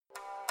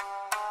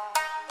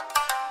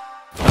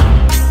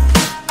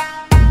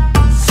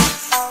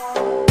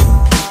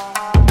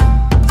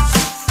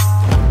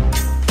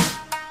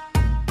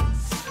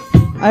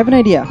I have an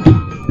idea.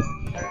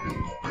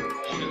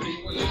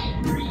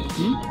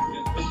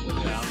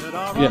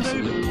 Yes,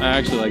 I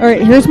actually like. All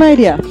right, here's my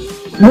idea.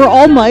 We're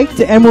all mic'd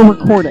and we're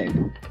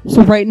recording.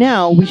 So right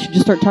now, we should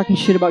just start talking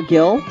shit about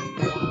Gil.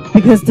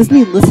 Because doesn't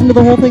he listen to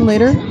the whole thing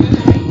later?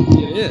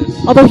 It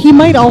is. Although he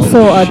might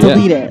also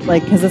delete it,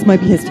 like, because this might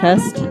be his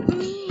test.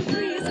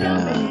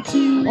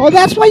 Oh,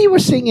 that's why you were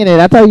singing it.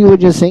 I thought you were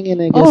just singing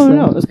it.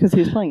 No, it was because he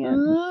was playing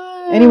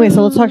it. Anyway,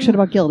 so let's talk shit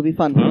about Gil. It'll be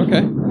fun.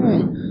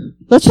 Okay.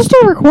 Let's just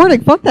start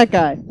recording. Fuck that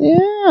guy.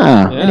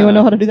 Yeah. Anyone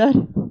know how to do that?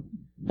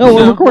 No,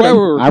 we're recording.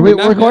 Are we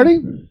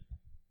recording?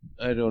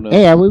 I don't know.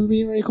 Hey, are we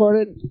being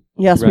recorded?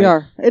 Yes, we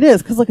are. It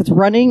is, because look, it's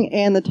running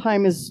and the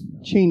time is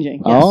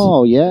changing. Yes.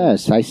 Oh,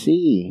 yes, I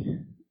see.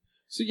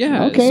 So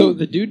yeah, Okay. so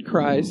the dude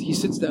cries, he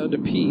sits down to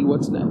pee,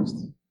 what's next?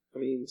 I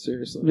mean,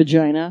 seriously.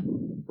 Vagina.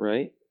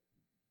 Right?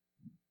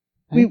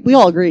 We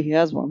all agree he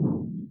has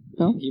one.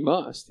 No? He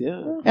must,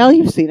 yeah. Al,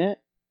 you've seen it.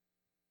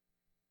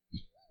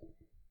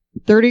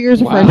 30 years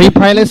of friendship.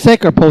 Pre-pilot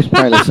sick or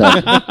post-pilot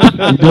sick?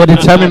 You would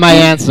determine my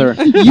answer.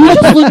 You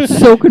just looked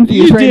so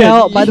confused You right did.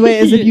 now, by the way,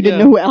 as if you didn't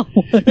know who Al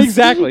was.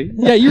 Exactly.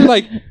 Yeah, you're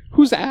like,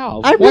 who's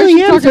Al? I Why really is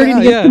she am talking starting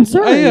to Al? get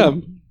concerned. I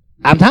am.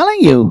 I'm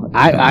telling you.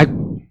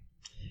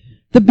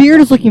 The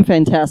beard is looking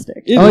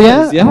fantastic. It Oh,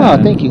 is, yeah?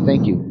 Oh, thank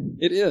you.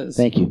 It is.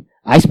 Thank you.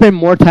 I spend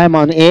more time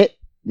on it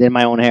than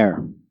my own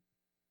hair.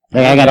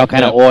 Like, I got all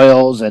kind of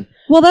oils and...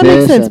 Well, that makes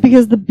this sense, and-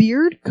 because the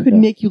beard could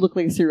make you look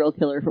like a serial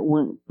killer if it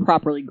weren't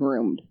properly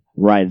groomed.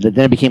 Right, then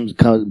it becomes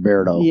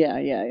Beardo. Yeah.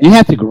 You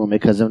have to groom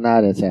it, because if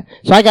not, it's... So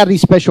I got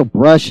these special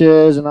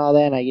brushes and all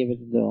that, and I give it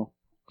the...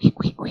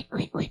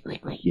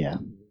 Yeah.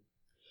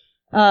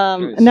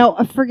 Now,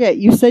 I forget,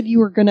 you said you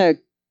were going to...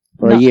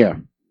 For a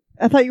year.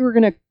 I thought you were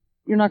going to...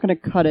 You're not going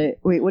to cut it.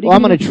 Wait, what do you Well,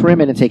 I'm going to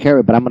trim it and take care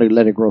of it, but I'm going to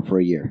let it grow for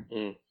a year.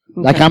 Okay.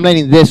 Like, I'm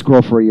letting this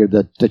grow for a year,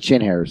 the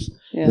chin hairs,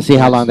 to see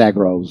how long that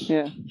grows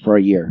for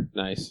a year.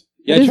 Nice.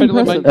 Yeah, It I is tried to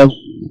impressive.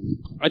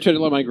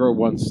 let mine grow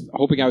once,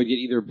 hoping I would get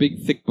either a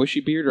big, thick, bushy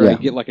beard or I'd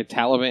get like a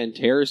Taliban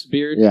terrorist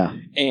beard. Yeah.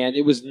 And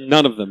it was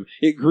none of them.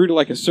 It grew to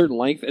like a certain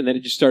length, and then it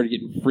just started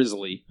getting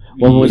frizzly.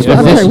 Well, what was that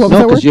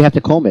because you have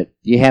to comb it.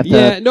 You have to.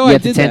 I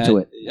did tend that. to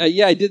it.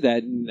 Yeah, I did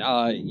that. And,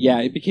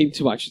 it became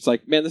too much. It's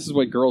like, man, this is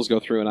what girls go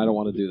through, and I don't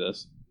want to do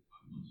this.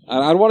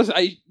 I don't want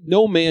to.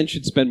 No man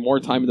should spend more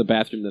time in the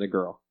bathroom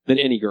than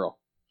any girl.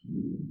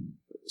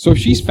 So if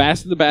she's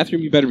fast in the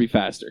bathroom, you better be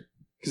faster,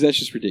 because that's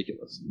just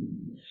ridiculous.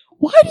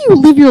 Why do you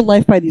live your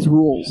life by these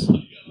rules?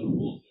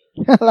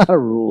 A lot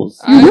of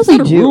rules. You It's really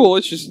not a do. rule.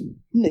 It's just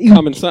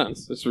common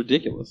sense. It's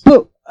ridiculous.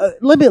 But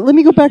let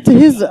me go back to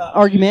his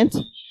argument.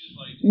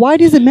 Why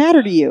does it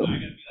matter to you?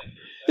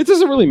 It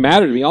doesn't really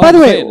matter to me. All By the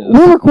I'm way, saying is-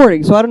 we're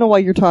recording, so I don't know why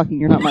you're talking.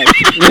 You're not Mike.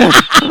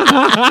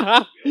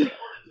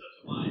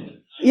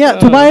 Yeah,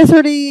 Tobias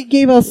already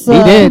gave us...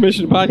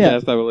 Permission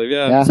podcast, I believe,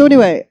 yeah. So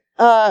anyway,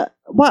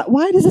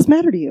 why does this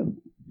matter to you?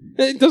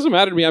 It doesn't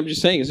matter to me. I'm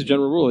just saying, as a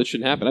general rule, it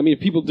shouldn't happen. I mean, if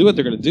people do it,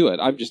 they're going to do it.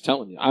 I'm just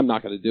telling you. I'm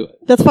not going to do it.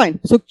 That's fine.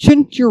 So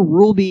shouldn't your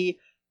rule be,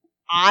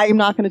 I'm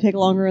not going to take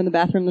longer in the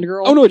bathroom than a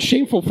girl? Oh, no, it's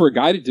shameful for a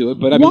guy to do it,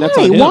 but I mean, that's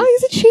on him. Why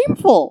is it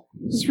shameful?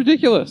 It's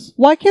ridiculous.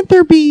 Why can't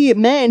there be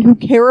men who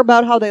care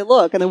about how they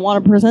look and they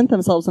want to present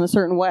themselves in a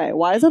certain way?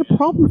 Why is that a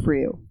problem for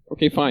you?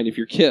 Okay, fine. If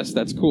you're kissed,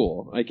 that's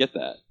cool. I get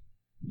that.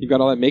 You've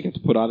got all that makeup to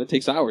put on. It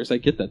takes hours. I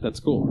get that.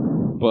 That's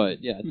cool.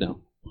 But, yeah,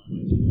 no.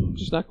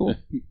 Just not cool.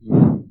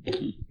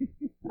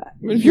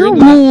 If you're Your into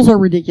that- rules are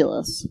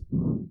ridiculous.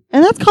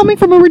 And that's coming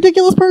from a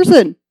ridiculous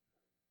person.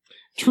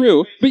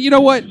 True. But you know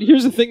what?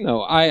 Here's the thing,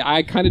 though.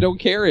 I kind of don't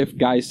care if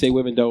guys say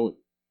women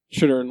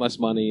should earn less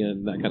money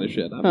and that kind of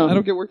shit. I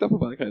don't get worked up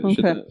about that kind of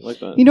shit like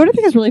that. You know what I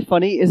think is really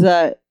funny is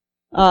that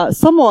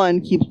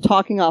someone keeps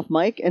talking off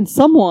mic and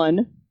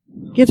someone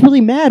gets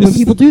really mad when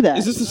people do that.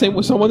 Is this the same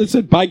with someone that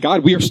said, by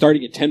God, we are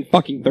starting at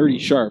 10:30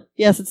 sharp?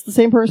 Yes, it's the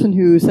same person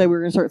who said we were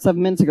going to start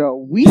 7 minutes ago.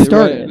 We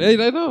started. Right.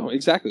 I know,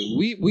 exactly.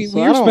 We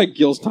So I don't- respect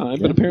Gil's time,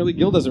 but apparently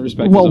Gil doesn't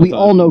respect his Well, own we time.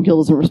 all know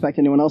Gil doesn't respect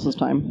anyone else's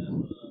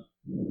time.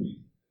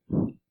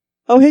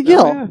 Oh, hey,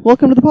 Gil. Oh, yeah.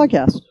 Welcome to the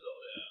podcast.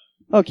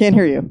 Oh, can't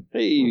hear you.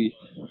 Hey.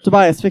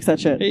 Tobias, fix that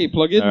shit. Hey,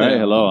 plug in All there. right,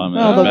 hello. I'm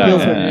look, back.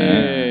 Gil's here.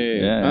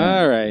 Hey. Yeah.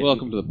 All right.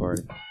 Welcome to the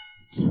party.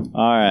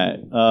 All right.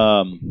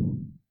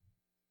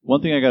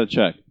 One thing I got to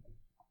check.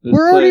 This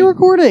We're already play-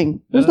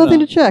 recording. There's No, nothing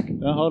no. to check.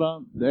 No, hold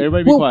on.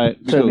 Everybody be Well, quiet.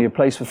 Certainly a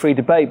place for free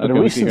debate, but Okay, a we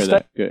can recent hear state.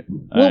 that. Good.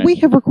 All What right. we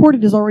have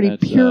recorded is already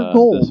That's, pure This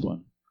gold.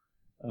 one.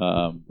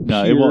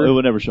 No, it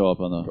will never show up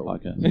on the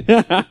podcast.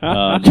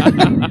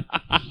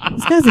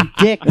 This guy's a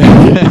dick.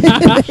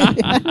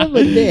 I'm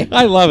a dick.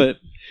 I love it.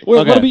 Well,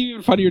 Okay. what'll be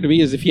even funnier to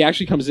me is if he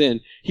actually comes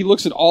in, he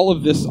looks at all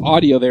of this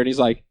audio there, and he's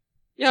like,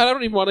 yeah, I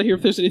don't even want to hear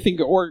if there's anything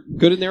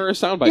good in there or a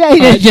soundbite. Yeah, he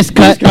didn't just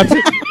cut. cuts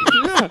it.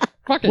 Yeah,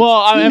 fuck it. Well,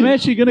 I'm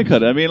actually gonna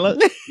cut it. I mean,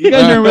 you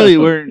guys aren't really.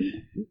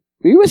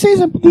 We were saying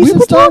some We decent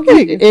were stuff.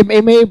 talking. It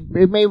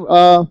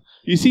may.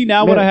 You see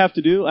now what I have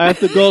to do? I have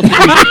to go through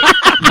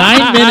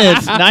 9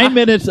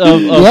 minutes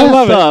of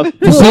Yeah. stuff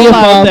To see if,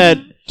 about that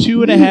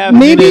 2.5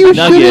 Maybe you minute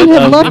nugget shouldn't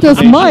have of left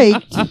us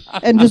information. mic'd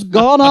and just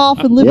gone off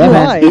and lived Yeah, your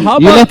man. life. How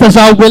You about left us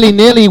all willy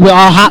nilly. We're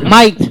all hot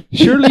mic'd.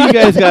 surely you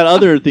guys got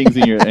other things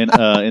in your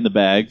in the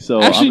bag.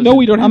 So Actually, no,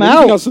 we don't have I'm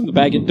anything out. else in the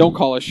bag, and don't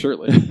call us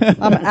shirtless.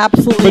 I'm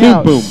absolutely Ba-doom,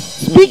 out. boom.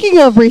 Speaking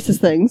of racist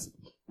things,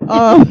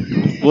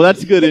 Well,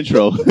 that's a good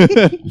intro.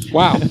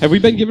 Wow, have we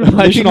been given I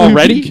permission think we've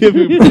already?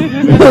 been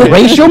given-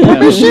 Racial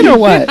permission or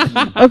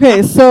what?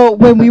 okay, so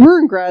when we were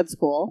in grad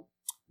school,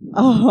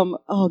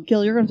 oh,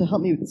 Gil, you're going to have to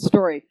help me with the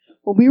story.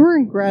 When we were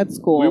in grad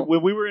school,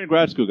 When we were in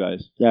grad school,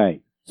 guys, All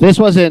right. So this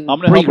wasn't I'm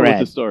going to help you with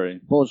pre-grad. the story.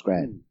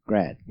 Post-grad.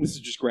 Grad. This is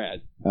just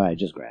grad. All right,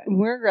 just grad. when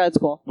we were in grad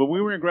school, When we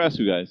were in grad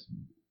school, guys.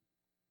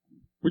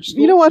 Which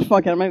you know what?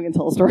 Fuck it, I'm not even going to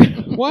tell the story.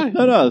 Why?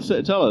 No,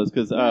 tell us,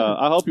 because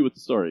I'll help you with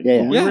the story. Yeah,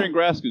 When we yeah. were in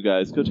grad school,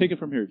 guys, go take it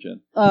from here,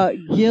 Jen.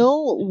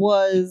 Gil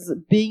was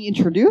being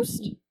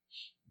introduced.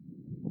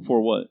 For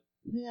what?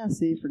 Yeah,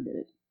 see, forget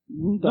it.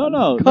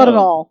 No, Cut it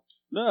all.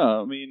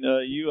 No, I mean,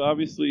 you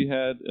obviously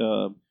had...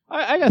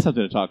 I got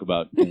something to talk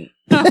about.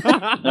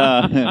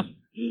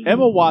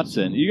 Emma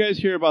Watson. You guys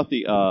hear about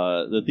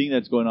the thing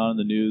that's going on in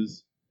the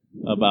news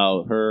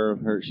about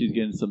her? She's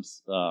getting some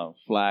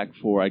flack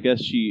for, I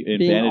guess, she in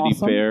Being Vanity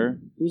awesome? Fair.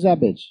 Who's that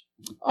bitch?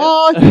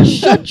 Oh,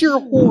 shut your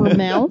whore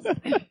mouth.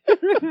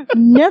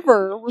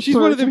 Never She's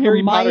one of refer them to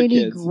Harry Potter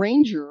Hermione kids.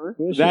 Granger.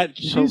 That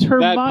She's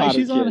her that mom. Potter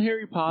She's on kid.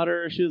 Harry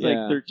Potter. She was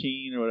Yeah. like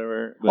 13 or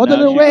whatever. Oh, the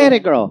little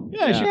redheaded girl.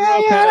 Yeah, she Yeah. grew Yeah,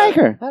 up I like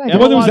her. I like The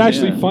Emma one that was Watson,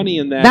 actually yeah. funny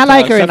in that. Not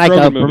like her in Seth like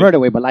Rogen a movie.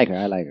 perverted way, but like her.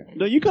 I like her.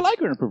 No, you can like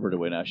her in a perverted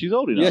way now. She's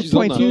old enough. Yeah, she's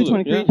old 22, enough.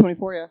 23, Yeah.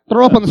 24, yeah.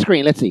 Throw up on the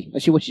screen. Let's see.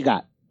 Let's see what she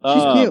got.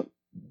 She's cute.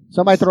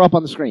 Somebody throw up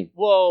on the screen.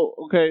 Well,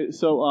 okay,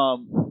 so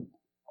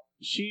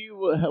she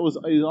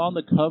is on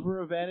the cover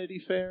of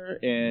Vanity Fair,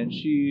 and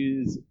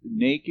she's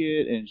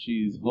naked, and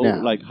she's No.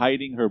 like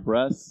hiding her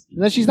breasts.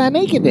 No, she's not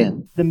naked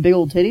then. Them big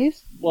old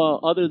titties. Well,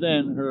 other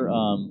than her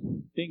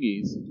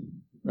thingies,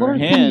 What her are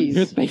hands,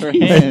 thingies? her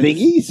Her hands.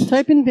 thingies?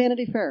 Type in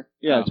Vanity Fair.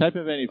 Yeah, Oh. type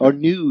in Vanity Fair. Or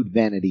nude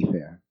Vanity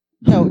Fair.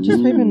 No,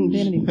 just type in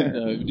Vanity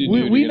Fair.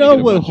 We know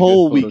what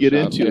hole we get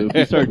into if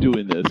we start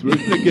doing this. We're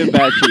gonna get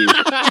back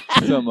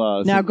to some.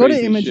 Now some go to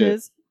crazy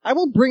images. I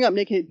will bring up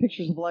naked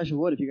pictures of Elijah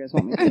Wood if you guys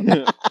want me to.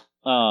 shit.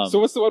 So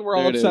what's the one we're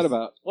all There it upset is.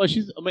 about? Well,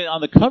 I mean,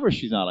 on the cover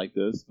she's not like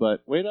this,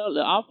 but wait,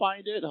 I'll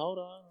find it. Hold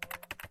on.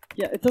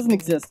 Yeah, it doesn't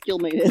exist. Gil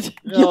made it.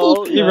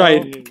 No, You're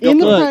right. In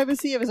the Look.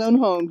 privacy of his own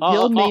home,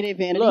 Gil made a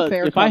Vanity Look,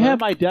 Fair if cover. I have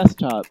my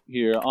desktop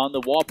here on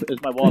the wall as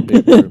my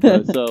wallpaper,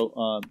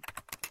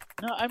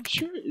 no, I'm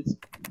sure it's.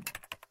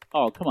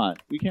 Oh, come on,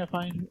 we can't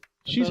find her.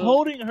 She's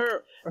holding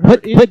her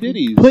Put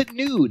itty-bitties. put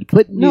nude.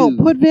 Put nude. No,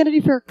 put Vanity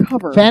Fair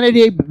cover.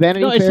 Vanity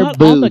No, it's Fair not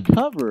boob. on the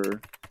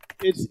cover.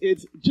 It's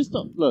just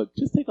look.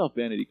 Just take off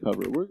vanity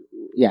cover.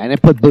 Yeah, and then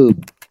put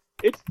boob.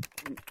 It's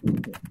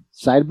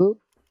Side boob?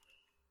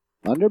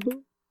 Under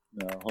boob?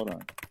 no. Hold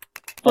on.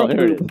 Oh,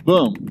 there it is.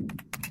 Boom.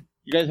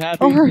 You guys happy?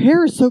 Oh, her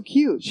hair is so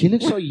cute. She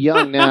looks so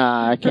young.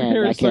 Nah, I can't.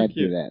 hair I is so can't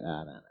do cute. that.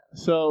 Nah.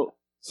 So,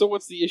 So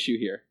what's the issue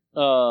here?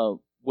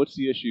 what's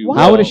the issue? Why?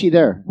 How old is she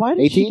there? Why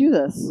did 18? she do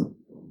this?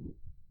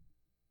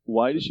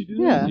 Why did she do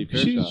Yeah.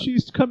 that?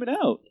 She's coming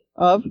out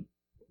Of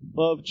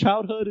of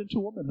childhood into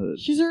womanhood.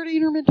 she's already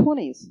in her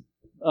mid-20s.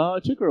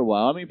 It took her a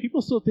while. I mean,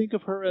 people still think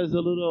of her as a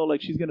little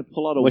like she's gonna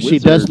pull out a. Well, she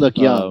wizard, does look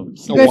young.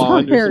 You guys, her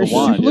wand or hair. a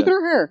wand, Look yeah. at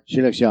her hair.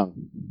 She looks young.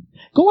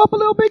 Go up a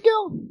little bit,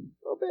 Gil. A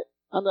little bit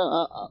on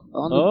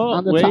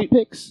the wait. top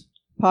picks.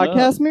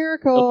 Podcast The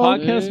miracle.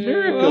 podcast Hey.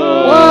 miracle.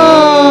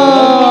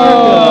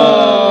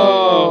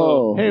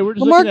 Whoa. Hey, we're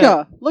just looking at,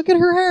 Lamarca, look at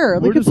her hair.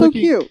 we're Look, it's just so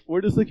looking- cute.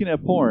 We're just looking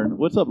at porn.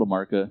 What's up,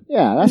 Lamarca?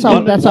 Yeah, that's Why how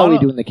don't- that's why how we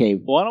don't- do in the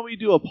cave. Why don't we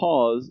do a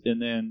pause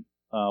and then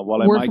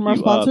while I Word mic from our you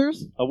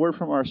sponsors. up, a word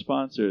from our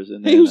sponsors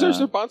and Hey, then, who's our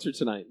sponsor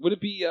tonight? Would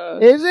it be?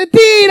 Is it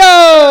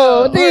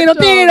Tito? Tito,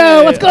 Tony.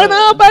 Tito. What's going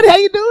on, buddy? How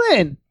you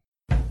doing?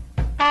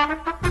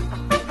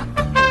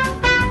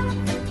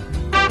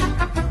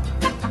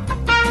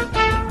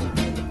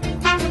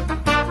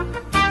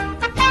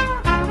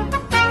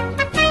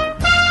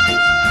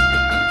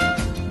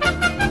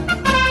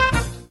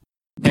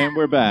 And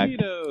we're back. Hey,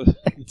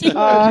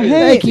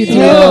 Thank you, Tito.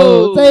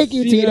 Tito. Thank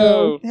you,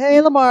 Tito. Hey,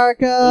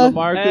 Lamarca.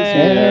 Lamarcus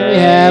And here. we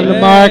have Hey.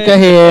 Lamarca So,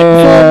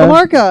 here.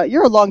 Lamarca,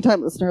 you're a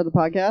long-time listener of the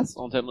podcast.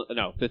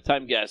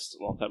 Fifth-time guest,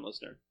 long-time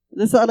listener.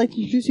 I'd like to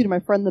introduce you to my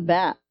friend the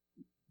Bat.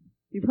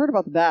 You've heard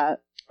about the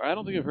Bat. I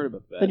don't think I've heard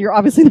about that. Then you're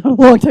obviously not a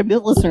long-time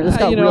listener. This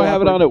got I real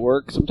have it awkward. on at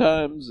work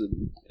sometimes,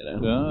 and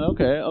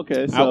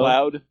Okay. So out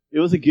loud. it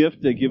was a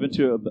gift given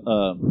to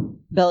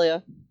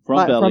Belia. from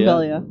From Belia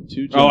Belia.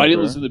 to Oh, I didn't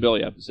Jennifer. listen to the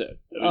Billy episode.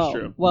 That is Oh,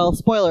 true. well,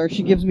 spoiler,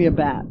 she gives me a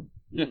bat.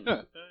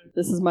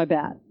 This is my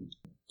bat.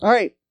 All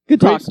right. Good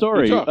Great talk.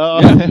 story. Good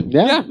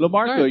Yeah.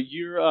 Lamarca, Alright.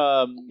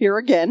 you're Here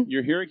again.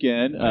 You're here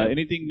again. Right.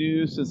 Anything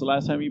new since the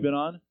last time you've been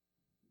on?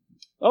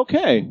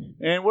 Okay,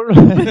 and we're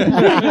seriously,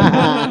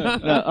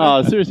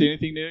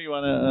 anything new you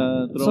want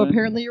to throw So in?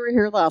 apparently you were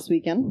here last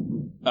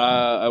weekend.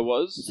 I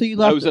was. So you I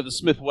left. was at the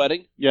Smith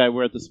wedding. Yeah,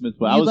 we're at the Smith.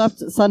 You left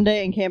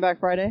Sunday and came back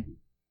Friday.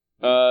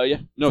 Yeah.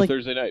 No, It's like-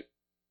 Thursday night.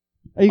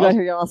 Oh, you got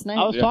here last night?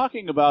 I was Yeah.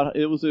 talking about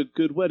it was a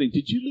good wedding.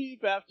 Did you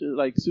leave after,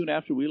 like, soon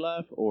after we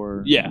left,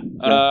 or? Yeah.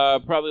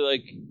 Probably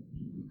like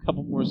a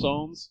couple more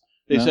songs.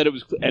 They Yeah. said it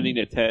was ending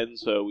at 10,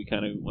 so we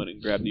kind of went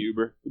and grabbed the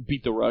Uber.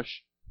 Beat the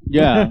rush.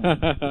 Yeah.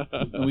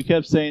 And we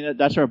kept saying that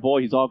that's our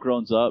boy. He's all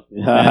grown up.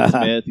 Matt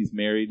Smith. He's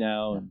married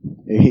now. And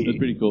it's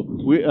pretty cool.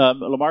 We,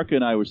 Lamarca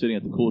and I were sitting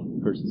at the cool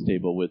person's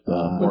table with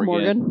With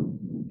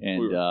Morgan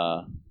and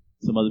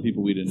some other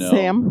people we didn't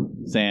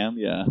know. Sam.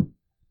 Yeah.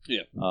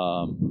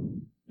 Yeah.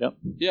 Yep.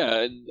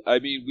 Yeah, and I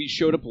mean, we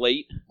showed up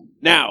late.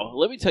 Now,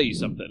 let me tell you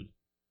something.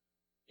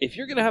 If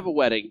you're going to have a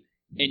wedding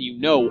and you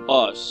know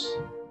us,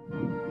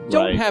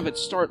 don't Right. have it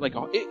start like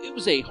it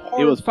was a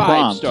hard It was 5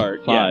 prompt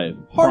start. 5. Yeah.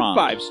 Hard Prompt.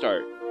 5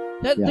 start.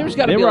 Yeah. There's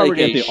got to They be were like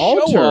already a at the show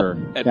altar.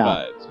 up at Yeah.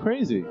 5. It's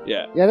crazy.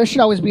 Yeah. Yeah, there should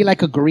always be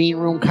like a green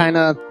room, kind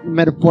of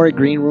metaphoric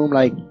green room.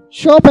 Like,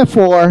 show up at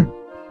 4.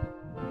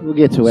 We'll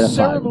get to it at 5.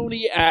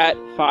 Ceremony at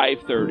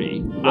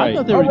 5:30. I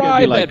thought there were going to be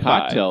Arrive like at 5.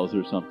 cocktails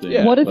or something.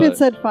 Yeah, What if but it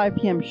said 5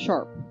 p.m.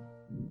 sharp?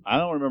 I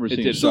don't remember It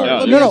seeing did stars.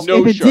 not. No, there's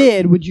if it sharp.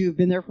 did, would you have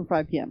been there for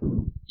 5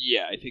 p.m.?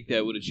 Yeah, I think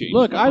that would have changed.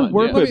 Look, my I mind,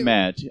 work yeah. with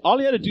Matt. All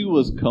he had to do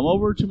was come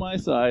over to my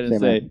side and Say,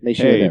 say, man, make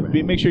sure "Hey, you're there,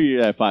 man." make sure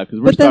you're at 5 because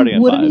we're But starting then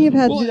at wouldn't 5." he have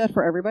had to Well, do that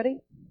for everybody?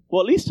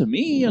 Well, at least to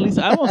me, at least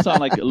I don't sound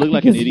like look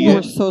like an Because you were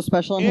idiot. so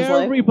special in his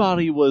life.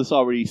 Everybody was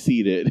already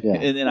seated, Yeah.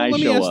 and then Well, I let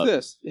me show ask up.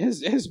 this: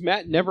 has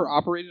Matt never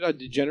operated on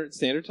degenerate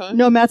standard time?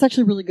 No, Matt's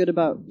actually really good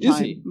about Is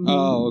time. he? Mhm.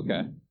 Oh,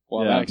 okay.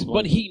 Well, Yeah. that explains.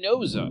 But he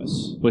knows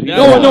us. But he Now,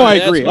 knows us. No, I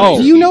that's agree. what Oh.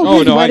 Do you know Oh,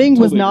 his no, I wedding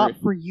was totally not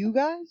agree. for you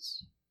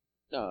guys?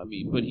 No, I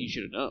mean, but he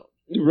should have known.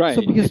 right.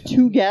 So because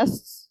 2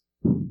 guests?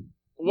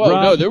 Well,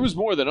 Rob- no, there was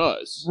more than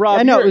us. Rob,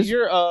 I know, it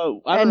you're,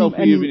 was- I don't know if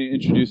and- we even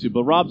introduced you,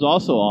 but Rob's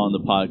also on the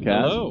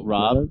podcast. Hello.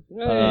 Rob.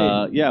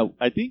 Hey. Yeah,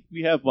 I think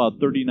we have about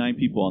 39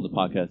 people on the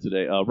podcast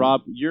today.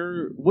 Rob,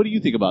 what do you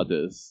think about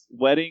this?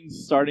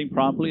 Weddings starting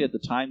promptly at the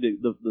time,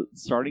 the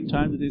starting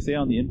time that they say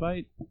on the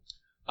invite?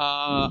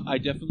 I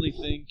definitely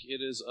think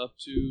it is up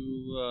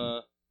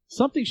to.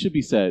 Something should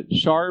be said,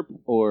 sharp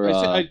or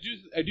I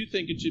do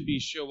think it should be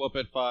show up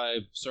at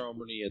 5,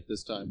 ceremony at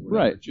this time. whatever.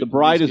 right. It The should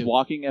bride at is least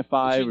walking at give-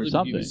 5 it or should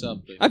something. give you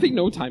something. I think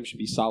no time should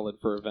be solid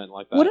for an event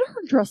like that. What did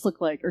her dress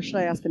look like? Or should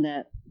I ask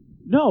Annette?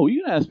 No,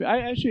 you can ask me. I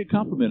actually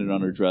complimented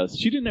on her dress.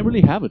 She didn't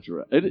really have a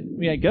dress. I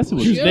mean, I guess it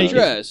was She had a naked.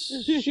 dress.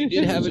 She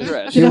did have a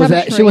dress. She didn't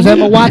have a She was train?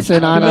 Emma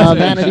Watson on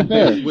Vanity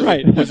Fair. Was,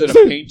 Right. was it a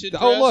painted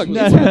dress? Oh, look, Was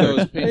that's it one of Heather.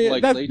 those painted,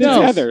 like, that's latex?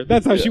 Heather.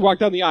 That's how she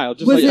walked down the aisle,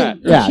 just Was like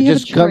it? that. Yeah, she have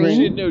just a covering- She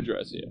train? had no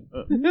dress,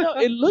 yeah. No,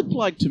 it looked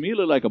like to me it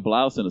looked like a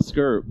blouse and a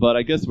skirt, but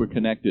I guess we're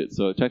connected,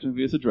 so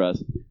technically it's a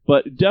dress.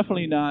 But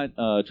definitely not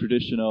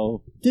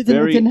traditional.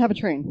 Very- Didn't have a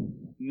train.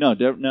 No,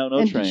 no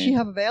and train. did she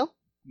have a veil?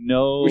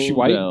 No. Was she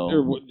white?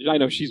 no. I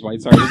know she's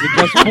white. Sorry. Was the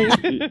dress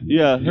white?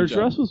 Yeah, her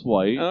dress was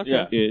white,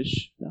 Okay.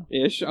 ish.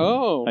 Ish.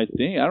 Oh. I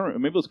think I don't know.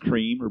 Maybe it was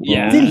cream or blue.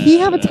 Yeah. Did he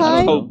have a I don't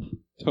tie? know.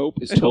 Taupe.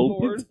 Is taupe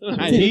word?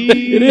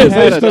 He It is. I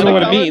had just a don't know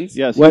what it tie. means.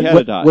 Yes, What- he had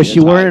a tie. was she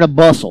wearing a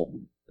bustle?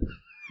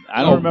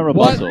 I don't remember a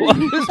What? bustle. What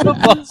is a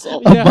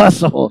bustle? A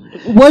bustle.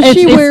 Was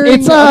she wearing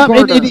it's, a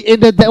garter? in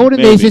the olden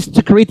Maybe. days, it's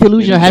to create the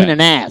illusion of Maybe having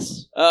an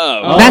ass.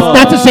 Oh. That's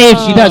not to say if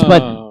she does,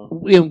 but Oh.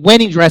 in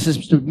wedding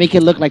dresses to make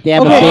it look like they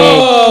have Okay. a big,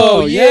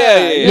 Oh,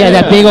 yeah.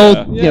 that big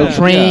old Yeah.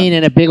 train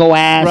and a big old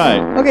ass.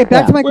 Right. Okay,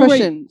 back to my Wait, wait.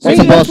 question. That's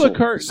See, a that's bustle.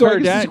 what So I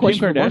guess this is a Kim question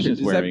for Margaret. Kardashian's Is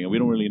that- wearing, and we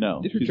don't really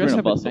know. Did her She's dress wearing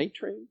have a a bustle. night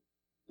train?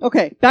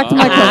 Okay, back to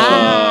my question.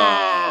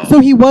 Ah. So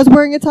he was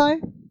wearing a tie?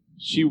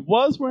 He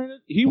was wearing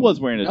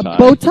a tie.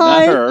 Bow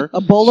tie? Not her.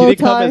 A bolo She didn't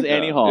tie? come as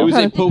Annie Hall. It was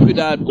a polka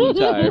dot blue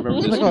tie. I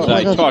remember this Like a- because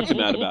like I a- talked to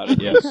Matt about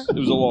it. Yes, it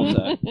was a long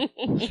time.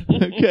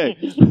 Okay.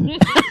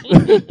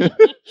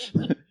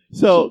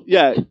 So,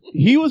 yeah,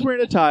 he was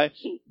wearing a tie,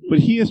 but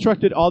he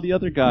instructed all the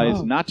other guys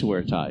Oh. not to wear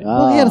a tie.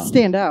 Well, he had to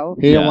stand out.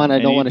 He Yeah, don't want to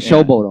and he-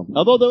 showboat him.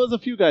 Although there was a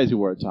few guys who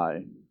wore a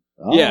tie.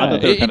 Oh. Yeah, I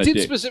thought they were it kinda did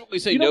dicks. specifically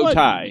say You know no what?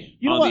 tie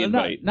You know on what? the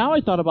invite. Now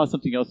I thought about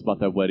something else about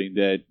that wedding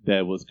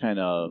that was kind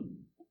of,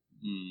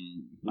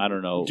 I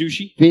don't know.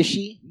 Douchey.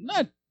 Fishy.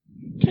 Not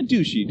kind of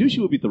douchey. Douchey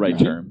would be the right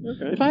term.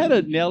 Okay. If I had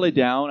to nail it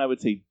down, I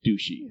would say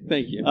douchey.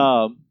 Thank you.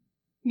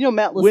 You know,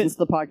 Matt listens to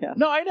the podcast.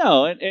 No, I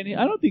know, and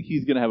I don't think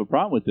he's gonna have a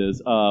problem with this.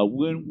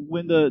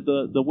 When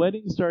the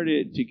wedding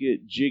started to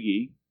get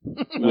jiggy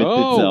with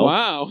oh, itself,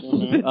 wow.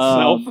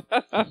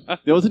 Itself.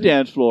 there was a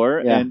dance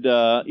floor, Yeah. and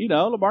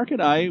Lamarck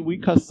and I we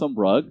cussed some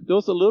rug. There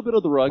was a little bit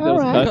of the rug that All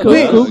was right. cut.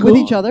 Wait, Cool. with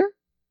each other?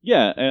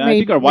 Yeah, and I Maybe,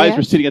 think our wives yeah.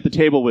 were sitting at the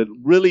table with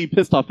really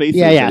pissed off faces.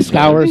 Yeah,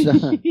 Scowls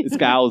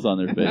scours. on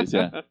their face.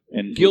 Yeah,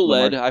 and Gill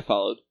led. Lamarck- I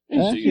followed.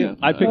 Huh? So, yeah.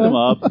 I picked them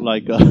up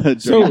like dirty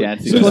So-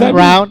 dancing. so does Flip that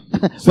around.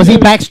 Was he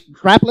back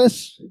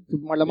strapless?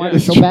 Lamar Yeah.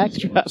 show back?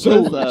 So,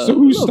 Uh, so a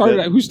who little started?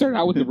 bit. Who started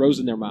out with the rose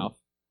in their mouth?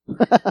 And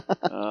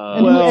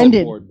well, who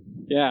ended?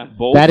 Yeah.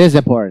 Both. That is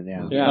important.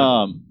 Yeah.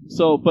 Yeah.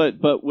 So, but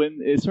when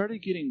it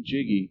started getting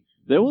jiggy,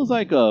 there was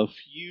like a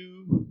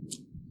few,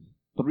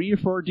 3 or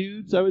 4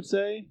 dudes, I would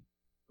say,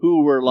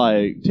 who were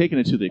like taking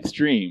it to the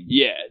extreme,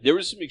 Yeah, there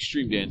was some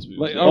extreme dance moves.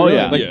 Like, Oh, really?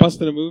 yeah. Like Yeah.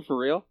 busting a move for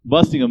real?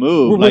 busting a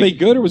move. Were like, they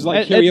good, or was it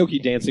like and-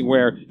 karaoke dancing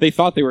where they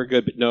thought they were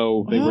good, but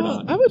no, they were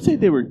not? I would say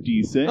they were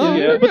decent. Oh, yeah,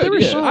 they were but they good, were.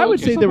 yeah. I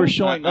would Okay. say they were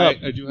showing up.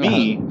 I do have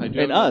me I do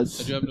and have,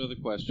 us. I do have another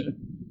question.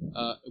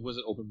 Was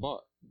it open bar?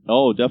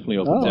 Oh, definitely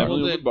open. Oh. bar.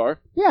 Definitely open bar.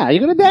 Yeah, you're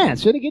gonna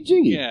dance. You're gonna get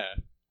jiggy. Yeah.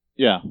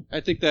 Yeah. I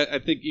think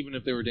even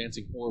if they were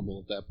dancing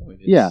horrible at that point.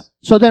 It's, Yeah.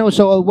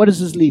 So what does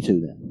this lead to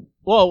then?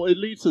 Well, it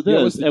leads to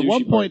Yeah, what's this. the At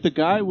one douchey point, the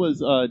guy was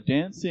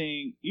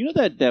dancing. You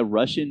know that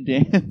Russian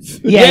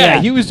dance?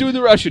 Yeah. he was doing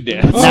the Russian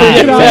dance. Oh, yeah,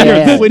 get out of here.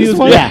 yeah. When he was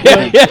Yeah.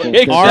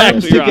 exactly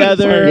arms right.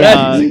 together.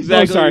 That's Yeah.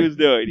 exactly sorry. what he was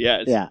doing.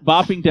 Yes. Yeah.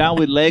 bopping down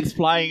with legs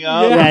flying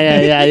up.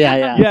 Yeah.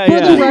 yeah.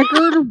 For the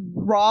record,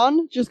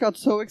 Ron just got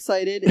so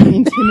excited and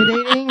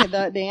intimidating at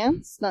that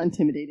dance. Not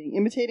intimidating,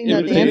 imitating that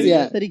Imitating, dance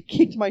yeah. that he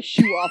kicked my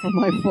shoe off of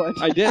my foot.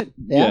 I did.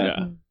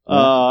 Yeah.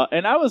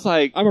 And I was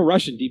like, I'm a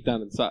Russian deep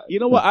down inside. you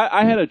know what?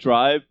 I had a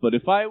drive, but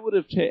if I would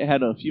have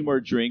had a few more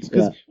drinks,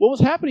 because Yeah. what was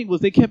happening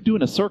was they kept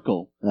doing a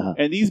circle, Uh-huh.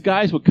 and these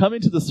guys would come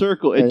into the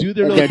circle and do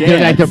their And little they're dance.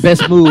 doing like their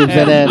best moves,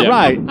 and then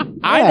Right.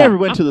 I Yeah. never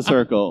went to the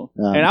circle,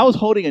 Uh-huh. and I was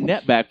holding a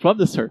net back from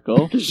the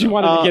circle. She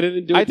wanted to get in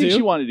and do it I think too?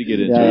 she wanted to get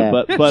into Yeah.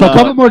 it, but so a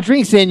couple more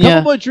drinks in couple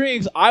you. more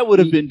drinks, I would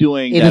have been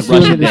doing In that the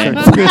Russian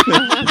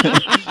circle.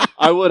 dance.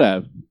 I would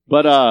have.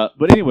 But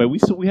anyway,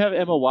 we have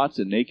Emma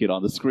Watson naked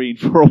on the screen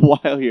for a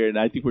while here, and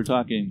I think we're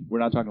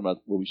not talking about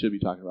what we should be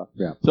talking about.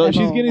 Yeah. So Emma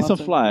she's getting some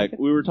Watson. flack.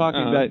 We were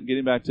talking Uh-huh. about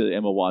getting back to the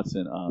Emma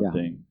Watson Yeah.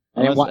 thing.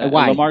 And Unless,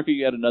 why? Lamarca,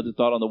 you had another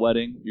thought on the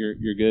wedding?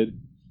 You're good.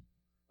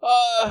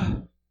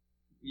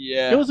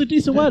 Yeah. It was a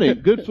decent wedding.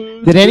 Good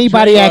food. Did good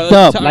anybody drink. act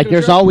up? taco Like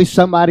there's truck? always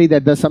somebody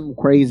that does something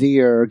crazy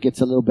or gets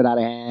a little bit out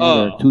of hand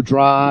or Oh. too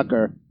drunk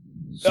or.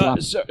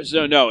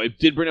 So no, it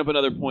did bring up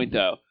another point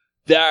though.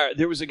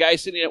 There was a guy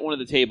sitting at one of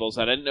the tables.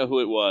 I didn't know who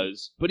it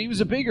was, but he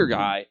was a bigger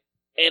guy,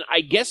 and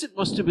I guess it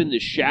must have been the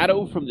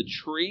shadow from the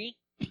tree,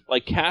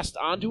 like cast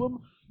onto him.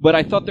 But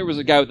I thought there was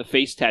a guy with a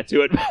face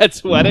tattoo at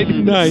Matt's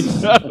wedding.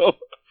 Nice. So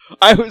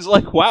I was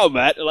like, "Wow,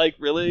 Matt! Like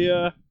really,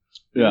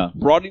 Yeah.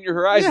 broadening your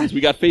horizons.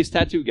 We got face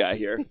tattoo guy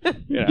here."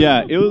 Yeah.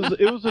 Yeah,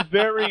 it was a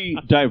very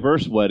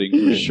diverse wedding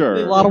for sure.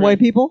 A lot of white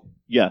people.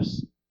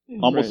 Yes,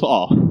 almost Right.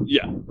 all.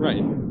 Yeah,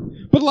 Right.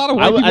 But a lot of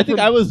white people I think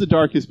from- I was the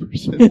darkest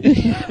person.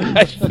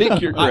 I think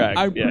you're correct.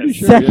 I'm yes. pretty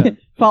sure. Second,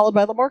 followed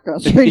by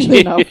Lamarca. Strangely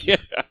enough. Yeah.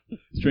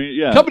 Strange,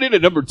 yeah. Coming in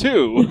at number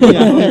 2,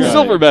 Yeah.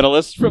 silver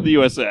medalist from the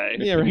USA.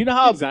 Yeah, right. You know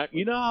how Exactly.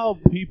 you know how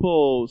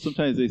people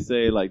sometimes they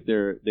say like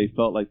they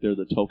felt like they're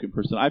the token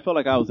person. I felt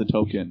like I was a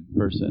token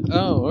person.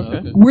 Oh,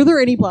 okay. Were there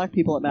any black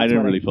people at Matt's I didn't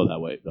wedding? really feel that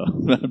way though.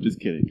 I'm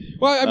just kidding.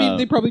 Well, I mean,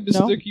 they probably No?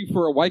 mistook you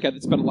for a white guy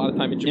that spent a lot of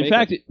time in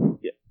Jamaica.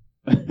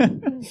 In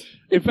fact,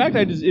 in fact,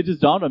 it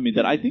just dawned on me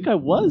that I think I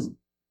was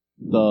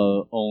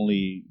the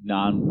only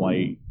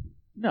non-white.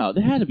 No,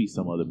 there had to be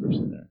some other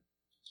person there.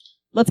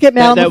 Let's get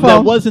Matt on the that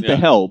phone. wasn't the Yeah.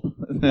 help.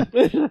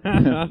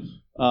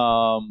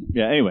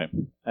 Yeah. Anyway,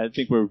 I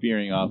think we're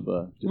veering off.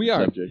 We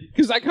are. Subject.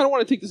 Because I kind of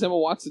want to take this Emma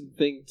Watson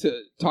thing to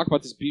talk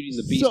about this Beauty and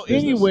the Beast. So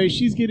business. anyway,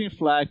 she's getting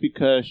flack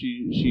because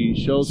she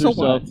shows So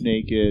herself what?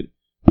 naked,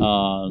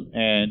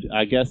 and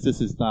I guess this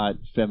is not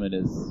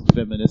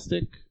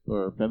feministic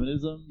or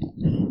feminism.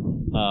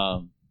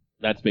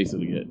 That's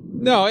basically it.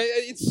 No,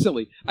 it's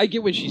silly. I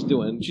get what she's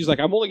doing. She's like,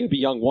 I'm only going to be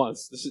young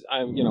once.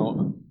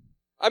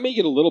 I may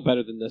get a little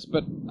better than this,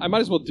 but I might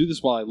as well do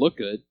this while I look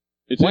good.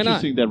 It's Why not?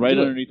 interesting that right Do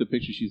it. underneath the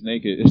picture she's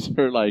naked is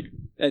her like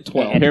At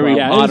 12. Harry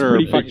yeah, Potter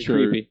it is pretty fucking picture.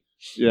 creepy.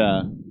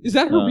 yeah. Is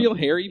that her Uh, real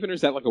hair even, or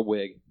is that like a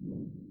wig?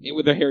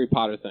 With the Harry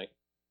Potter thing.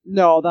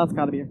 No, that's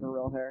got to be her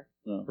real hair.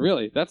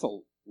 Really? That's a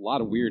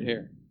lot of weird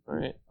hair. All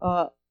right.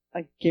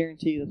 I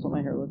guarantee you that's what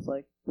my hair looks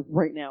like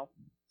right now.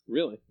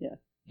 Really?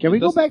 Can we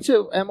go Does- back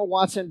to Emma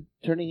Watson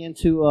turning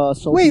into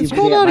Sophie Wait,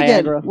 scroll Via- down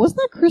Niagara? again. Wasn't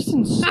that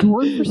Kristen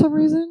Stewart for some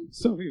reason?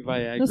 Sophie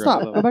Viagra. No,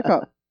 stop. Go back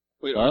up.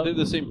 Wait, are they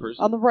the same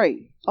person? On the right.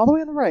 All the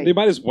way on the right. They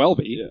might as well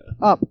be.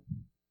 Up.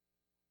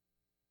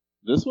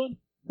 This one?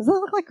 Does that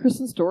look like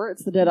Kristen Stewart?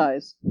 It's the dead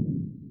eyes.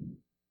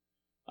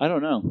 I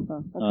don't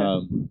know. Oh,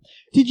 okay.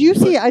 Did you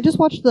see? I just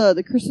watched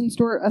the Kristen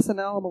Stewart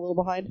SNL. I'm a little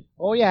behind.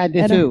 Oh yeah, I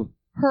did And, too.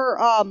 Her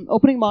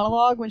opening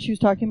monologue when she was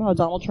talking about how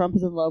Donald Trump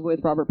is in love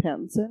with Robert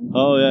Pattinson.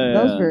 Oh yeah.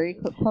 That was very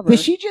clever. Did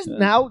she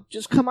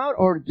just come out,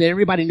 or did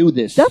everybody knew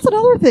this? That's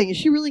another thing. Is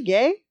she really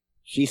gay?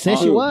 She said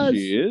she was.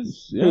 She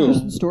is. Who? Yeah.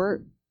 Kristen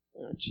Stewart.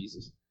 Oh,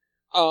 Jesus.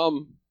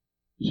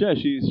 Yeah,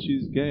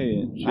 she's gay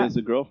and she has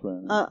a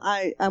girlfriend.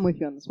 I'm with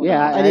you on this one.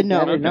 Yeah, I didn't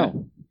know. I didn't Okay.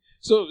 know.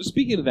 So,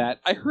 speaking of that,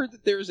 I heard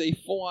that there's a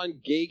full-on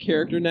gay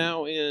character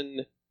now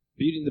in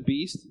Beauty and the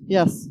Beast.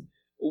 Yes.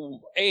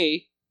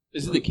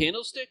 Is it the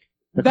candlestick?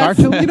 The That's,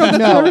 cartoon? that's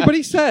No. what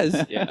everybody says.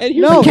 Yeah. And here's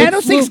No, the-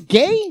 Candlestick's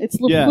gay? It's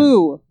Yeah.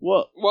 LeFou.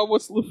 Well, Well,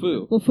 what's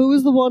LeFou? LeFou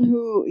is the one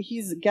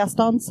he's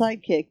Gaston's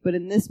sidekick, but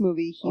in this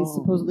movie, he's Oh.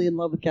 supposedly in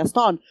love with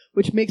Gaston,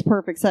 which makes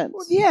perfect sense.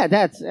 Well, yeah,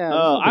 that's.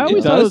 I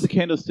always thought it was a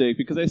candlestick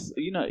because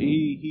he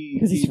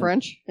Because he's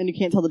French, and you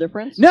can't tell the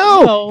difference?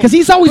 No, No. because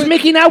he's always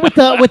making out with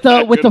the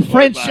Good point,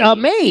 French Miles.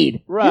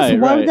 maid. Right.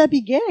 Yes, why right. would that be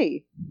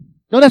gay?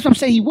 No, that's what I'm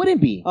saying. He wouldn't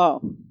be.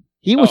 Oh.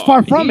 He was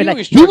far from he it. Like,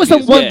 was he was the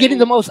trying to one be getting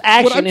the most What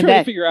I'm action in trying to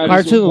that figure out is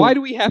cartoon. why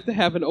do we have to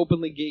have an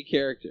openly gay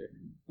character?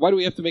 Why do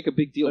we have to make a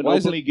big deal? An Why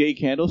is openly gay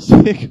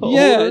candlestick. Yeah,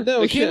 holder?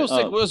 no the shit.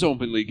 candlestick Oh. was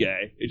openly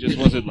gay. It just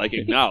wasn't like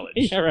acknowledged.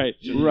 Yeah, right.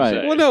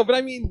 Right. Well, no, but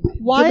I mean,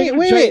 Why? to make a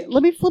Wait, giant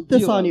let me flip this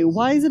deal on out you. of this.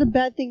 Why is it a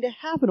bad thing to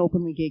have an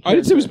openly gay character? I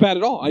didn't say it was bad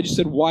at all. I just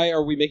said, why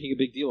are we making a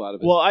big deal out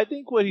of it? Well, I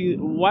think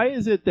why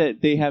is it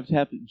that they have to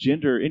have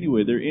gender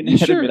anyway? They're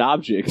inanimate Sure.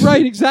 objects.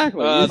 Right,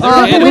 exactly. Uh, It's they're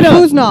very- But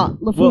animals. LeFou's not.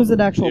 LeFou's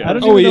an actual yeah. I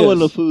don't person. Oh, even he know what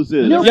is. LeFou's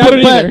is. No, Yeah, I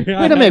don't but, either.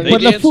 wait a minute. They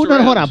But danced LeFou, no,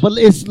 hold on. around. But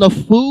is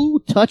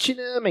LeFou touching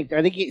him?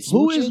 Are they getting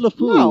Who is smooching?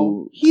 LeFou?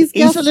 No, he's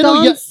He's a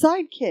little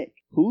Gaston's sidekick.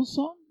 Whose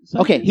song?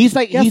 Okay, he's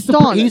like he's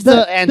Gaston, the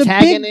the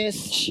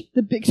antagonist.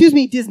 The big, excuse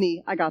me,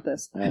 Disney. I got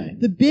this. Alright.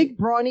 The big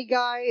brawny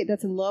guy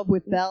that's in love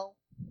with Belle.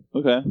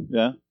 Okay,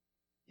 yeah.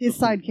 His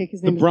sidekick.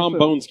 His the name is Brom LeFou.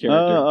 Bones character.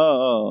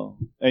 Oh.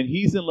 And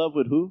he's in love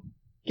with who?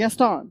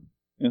 Gaston.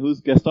 And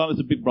who's Gaston is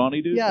a big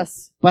brawny dude?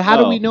 Yes, But how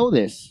do Oh. we know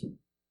this?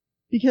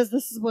 because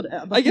this is what.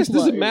 I guess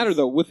does it is. matter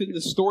though? Within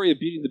the story of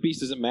Beauty and the Beast,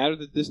 does it matter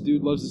that this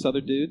dude loves this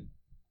other dude?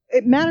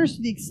 It matters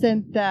to the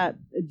extent that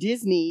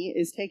Disney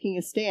is taking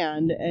a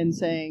stand and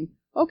saying,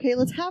 "Okay,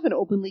 let's have an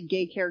openly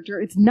gay character.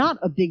 It's not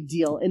a big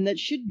deal, and that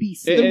should be."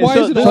 Then why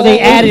is it so all they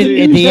over added-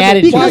 the news? they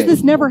added to because it.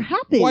 this never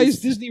happens. Why is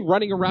Disney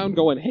running around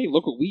going, "Hey,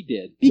 look what we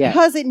did"?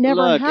 Because it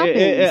never Look,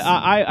 happens.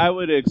 I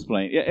would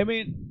explain. Yeah, I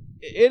mean,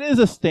 it is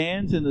a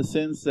stance in the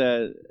sense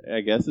that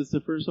I guess it's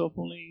the first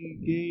openly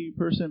gay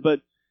person,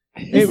 but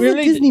this is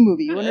really- a Disney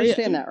movie. You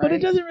understand that, right? But it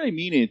doesn't really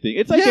mean anything.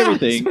 It's like Yeah, that's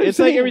everything. what I'm It's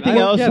like saying. everything I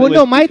don't else. get it. Well, with-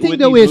 no, my thing with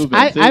though these is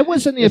movements. I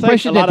was under the It's like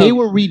impression a that lot they of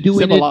were redoing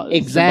symbolic it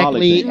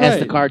exactly things. as the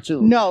Right.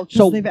 cartoon. No, because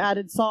So- they've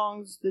added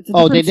songs. It's a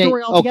Oh, different they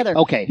story altogether.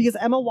 Okay. Because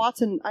Emma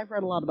Watson, I've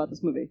read a lot about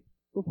this movie.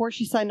 Before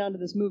she signed on to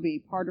this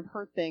movie, part of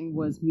her thing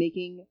was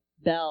making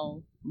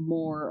Belle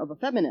more of a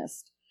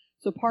feminist.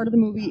 So part of the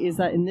movie is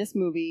that in this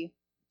movie,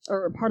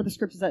 or part of the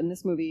script is that in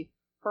this movie,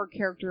 her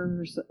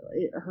character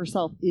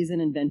herself is an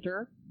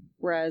inventor,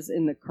 whereas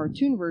in the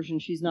cartoon version,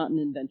 she's not an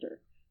inventor.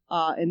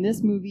 In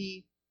this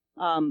movie,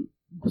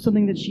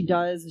 something that she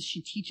does is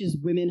she teaches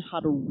women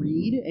how to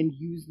read and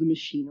use the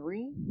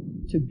machinery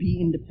to be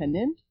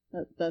independent.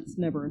 That's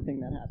never a thing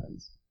that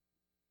happens.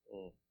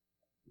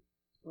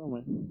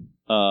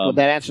 Well,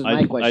 that answers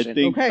my question.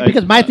 Okay.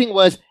 Because my thing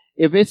was,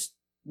 if it's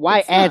why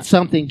It's add not.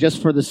 something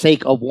just for the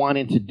sake of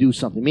wanting to do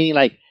something? Meaning,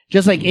 like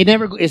just like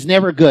it's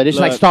never good. It's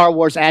like Look, Star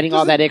Wars adding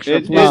all that extra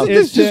it- fluff. Doesn't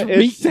this just it's-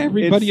 reek to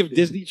everybody it's- of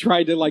Disney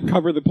trying to like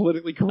cover the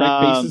politically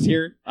correct bases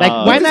here? Like,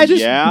 why This not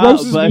just yeah,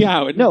 grosses but- me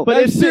out. No, But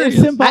I'm it's serious.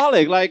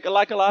 symbolic, like a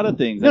lot of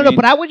things. No, I mean,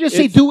 but I would just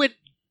say it's- do it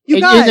You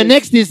in guys, the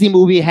next Disney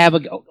movie. Have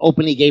a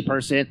openly gay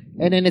person,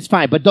 and then it's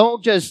fine. But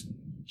don't just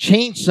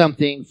change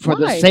something for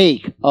the Why?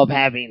 sake of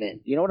having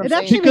it. You know what I'm it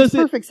saying? actually Because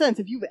makes perfect sense.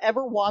 If you've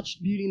ever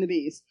watched Beauty and the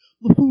Beast,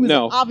 LeFou is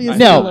No, obviously in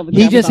No, love with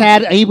he just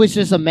Gaston. he was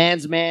just a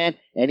man's man,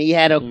 and he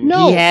had a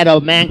No. he had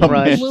a man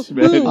crush.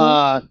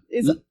 LeFou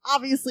is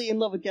obviously in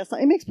love with Gaston.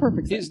 It makes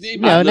perfect sense. His name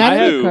No, is not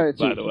LeFou, in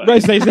the by the way.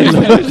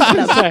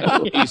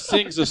 Right, say. He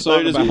sings a So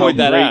song just about how point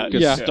that great out. Yeah.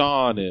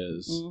 Gaston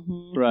is.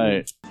 Mhm.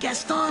 right.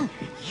 Gaston,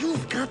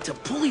 you've got to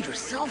pull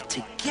yourself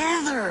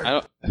together.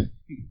 I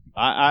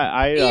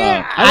I,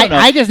 don't know.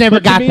 I just never But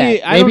to got me,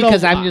 that. I don't Maybe know,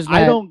 because I'm just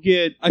I not- don't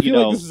get. I feel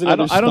like this is I another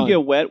don't stunt.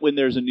 get wet when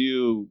there's a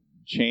new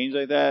change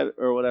like that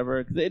or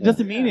whatever. 'Cause it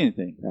doesn't mean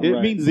anything. Yeah. It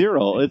Right. means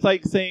zero. It's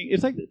like saying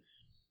it's like.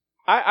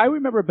 I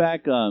remember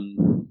back.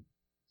 Who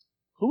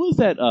was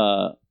that?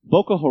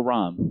 Boko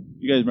Haram.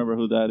 You guys remember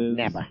who that is?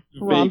 Never.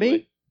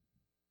 Harambe?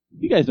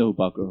 You guys know who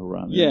Boko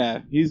Haram is? Yeah.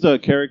 He's the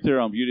character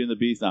on Beauty and the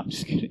Beast. No, I'm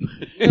just kidding.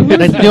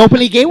 the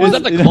openly gay one.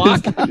 Is that the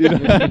clock?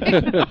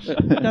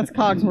 That's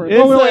Cogsworth.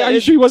 It's, Oh, wait, are you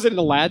it's- sure he wasn't in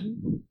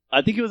Aladdin?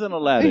 I think he was in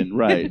Aladdin,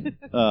 right? Sorry,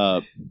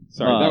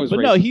 that was but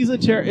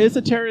racist. no, it's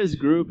a terrorist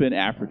group in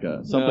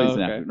Africa, someplace Oh, in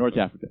okay. Africa, North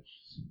Africa.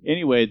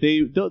 Anyway,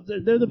 they're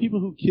the people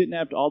who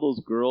kidnapped all those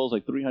girls,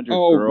 like 300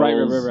 Oh,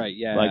 girls, right.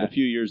 Yeah. like a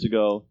few years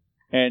ago.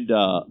 And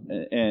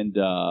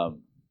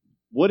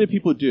what did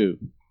people do?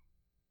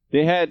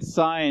 They had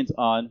signs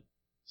on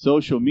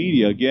social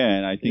media.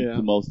 Again, I think Yeah.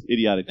 the most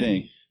idiotic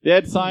thing. They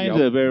had signs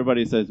Yep. of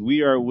everybody says,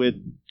 "We are with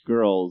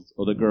girls,"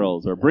 or the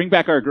girls, or "Bring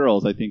back our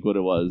girls." I think what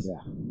it was.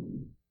 Yeah.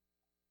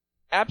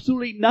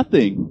 Absolutely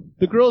nothing.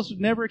 The girls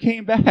never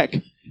came back.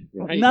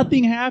 Right.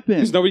 Nothing happened.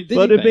 Because nobody did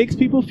But it anything. makes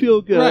people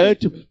feel good Right.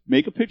 to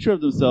make a picture of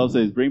themselves,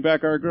 says, "Bring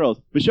back our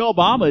girls." Michelle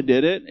Obama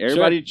did it.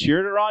 Everybody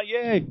cheered her on.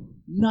 Yay.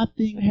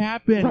 Nothing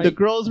happened. Right. The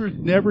girls were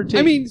never taken.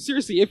 I mean,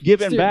 seriously, if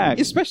Given back.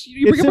 especially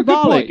you it's bring up a good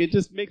symbolic. point. It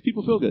just makes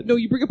people feel good. No,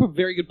 you bring up a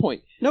very good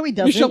point. No, he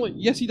doesn't.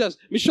 Yes, he does.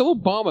 Michelle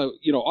Obama,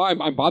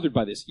 I'm bothered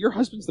by this. Your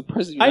husband's the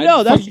president. I Of the know,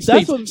 United that's- fucking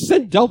that's States. what-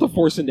 Send Delta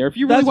Force in there if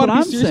you really That's want to what be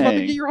I'm serious about it.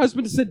 saying. Get your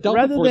husband to send Delta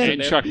Rather Force than- in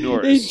And there. Chuck And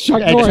Norris. Chuck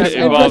Yeah, Norris. exactly.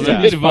 and Involves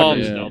President- it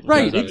involves Yeah. Delta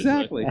Right, Force,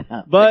 exactly.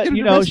 But Get you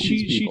an know, investment in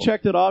she these people.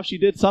 checked it off. She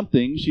did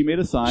something. She made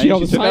a sign. She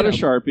held a took out sign a up.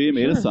 Sharpie,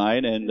 made a Sure.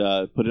 sign, and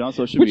put it on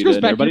social Which media. goes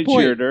And back to everybody your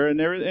point. cheered her,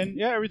 and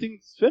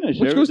everything's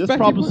finished. Which goes This back to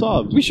problem your point.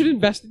 solved. We should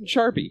invest in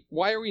Sharpie.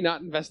 Why are we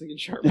not investing in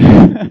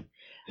Sharpie?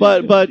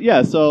 but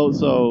yeah.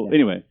 So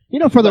anyway, You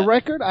know, for the But-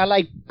 record, I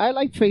like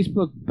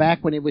Facebook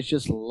back when it was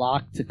just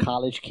locked to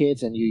college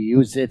kids and you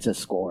use it to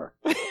score.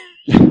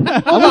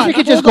 I wish we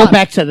could just hold go on.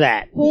 back to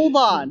that. Hold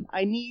on.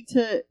 We need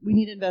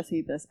to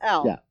investigate this.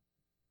 Al, Yeah.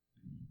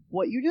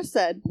 what you just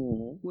said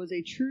was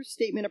a true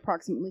statement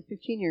approximately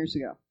 15 years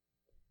ago.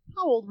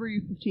 How old were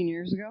you 15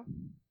 years ago?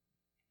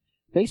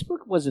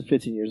 Facebook wasn't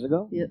 15 years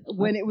ago. Yeah,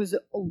 when it was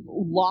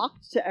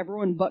locked to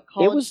everyone but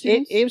college It was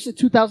students? it was in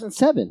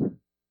 2007.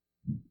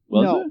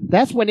 was No. it?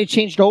 That's when it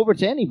changed over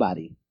to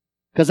anybody.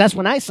 Because that's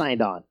when I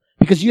signed on.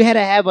 Because you had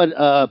to have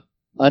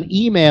an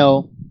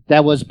email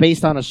that was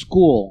based on a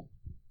school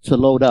to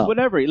load up.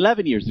 Whatever.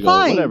 11 years ago.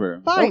 Fine.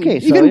 Whatever. Fine. Okay,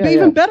 so even yeah,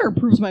 even yeah. better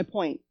proves my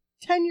point.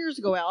 10 years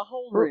ago, Al, how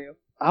old were you?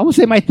 I would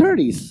say my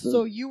 30s.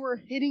 So you were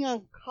hitting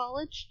on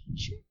college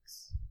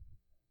chicks?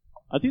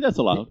 I think that's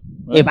allowed.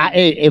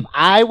 if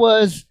I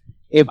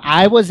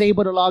was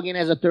able to log in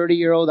as a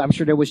 30-year-old, I'm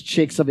sure there was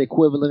chicks of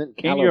equivalent in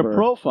caliber. your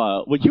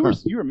profile, well, you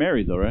were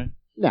married though, right?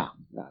 No.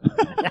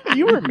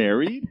 You were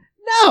married.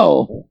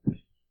 No.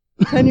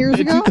 10 years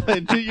ago?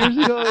 2 years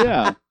ago,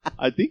 yeah.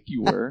 I think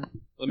you were.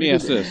 Let me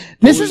ask this. This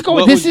What is was- going.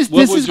 what This was- is what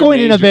this was is your going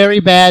in a major? very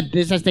bad.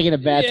 This has taken a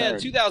bad Yeah, turn.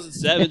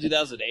 2007,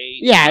 2008.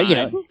 Yeah, you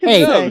know.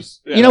 Hey, Knows?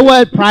 you know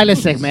what?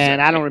 Prilosec, man.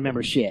 I don't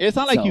remember shit. It's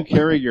not like So, you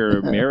carry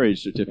your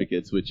marriage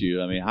certificates with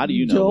you. I mean, how do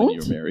you know when you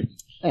Don't? were married?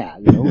 Yeah,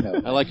 you know.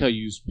 No. I like how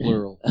you use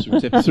plural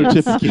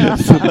Certificates.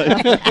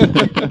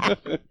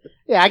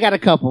 Yeah, I got a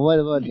couple.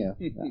 What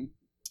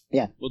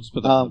yeah. We'll just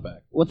put that on the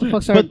back. What the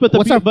fuck's our But the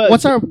what's pe- our but-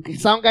 what's our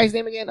sound guy's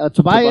name again?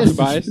 Tobias.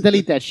 Tobias.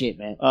 Delete that shit,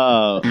 man.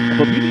 But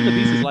Beauty and the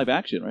Beast is live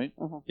action, right?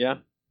 Uh-huh. Yeah.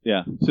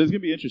 Yeah. So it's gonna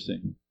be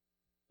interesting.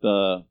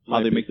 How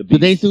Might they be. make the Do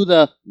beast. they do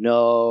the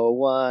 "No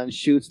one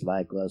shoots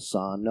like the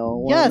sun"? No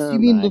one. Yes, you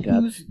mean like a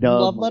LeFou's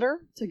dove. love letter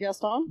to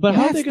Gaston? But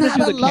how are they That's gonna do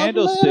not the a love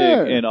candlestick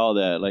letter. and all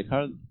that? Like,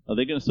 how are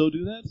they gonna still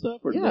do that stuff?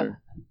 Or Yeah.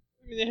 they're-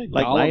 I mean, they had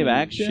Like Gollum live and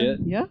action? shit.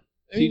 Yeah?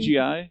 I mean,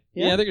 CGI?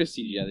 Yeah, they're gonna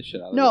CGI the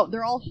shit out of No, it.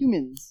 they're all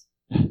humans.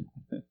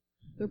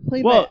 They're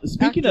played Well, by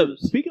speaking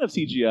actors. of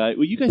CGI,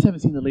 well, you guys haven't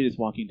seen the latest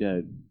Walking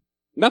Dead,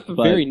 Not the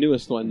but- very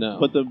newest one, no.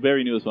 but the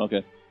very newest one.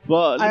 Okay.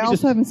 Well, let I me also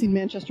just. haven't seen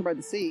Manchester by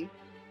the Sea.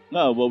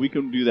 No, well, we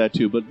can do that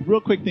too. But real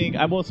quick thing,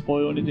 I won't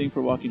spoil anything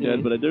for Walking Dead,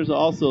 Mhm. but there's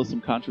also some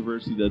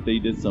controversy that they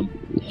did some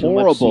Too much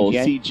horrible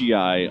CGI?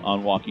 CGI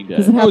on Walking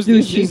Does it Dead. have to do with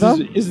is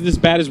Shiva? is it as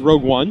bad as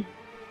Rogue One?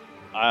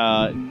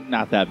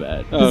 Not that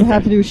bad. Oh, Does it okay.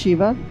 have to do with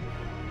Shiva?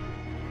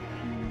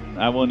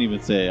 I won't even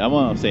say. I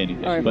won't say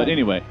anything. All right, but fine.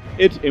 anyway,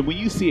 and when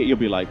you see it, you'll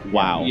be like,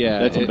 "Wow, Yeah,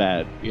 that's some it-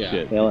 bad yeah.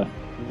 shit." Yeah.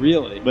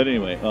 Really? But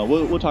anyway,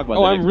 we'll talk about.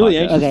 Oh, that I'm next really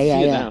podcast. anxious Okay, to yeah,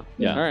 see it yeah. now.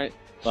 Yeah. All right.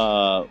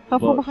 How far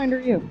but- behind are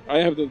you? I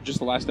have just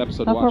the last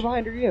episode How to far watch.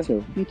 behind are you?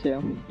 Two. Me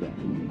too.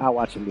 I'll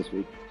watch him this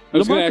week. I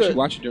was going to Lamarca- actually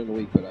watch it during the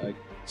week, but I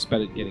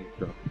spent it getting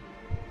drunk.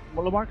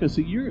 Well, Lamarca,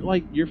 so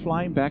you're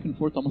flying back and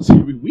forth almost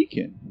every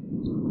weekend.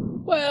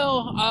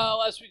 Well,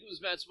 last week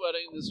was Matt's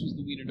wedding. This was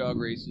the Wiener Dog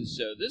races.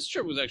 So this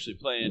trip was actually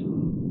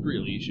planned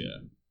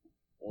pre-Alicia.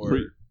 Or Pre-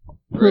 right around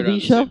the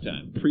Pre-Alicia? same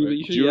time.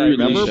 Pre-Alicia? Do you Yeah,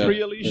 remember Alicia.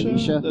 pre-Alicia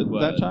Alicia?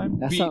 that time?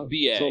 That's B- not,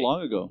 BA. So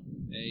long ago.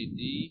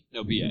 AD?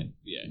 No, BA.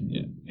 BA,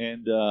 yeah.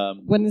 And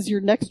When is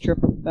your next trip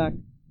back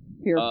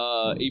here?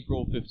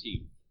 April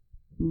 15th.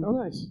 Oh,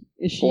 nice.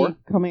 is she four?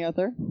 coming out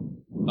there?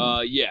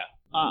 Yeah.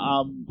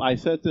 I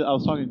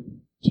was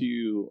talking to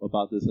you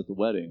about this at the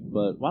wedding,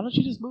 but why don't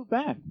you just move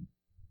back?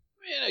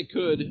 Man, I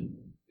could.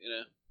 You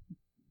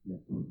know.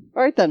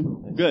 All right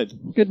then.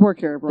 Good. Good work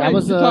here, everyone. that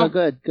was good talk.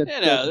 good. Yeah,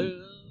 no,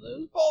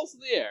 there's balls in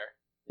the air.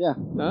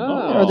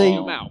 Ah. Are they?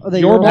 Zoom out. Are they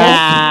Your your balls?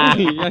 Ah.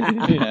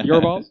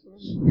 Your balls?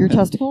 Your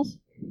testicles?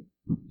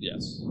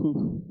 Yes.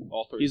 Hmm.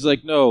 All three. He's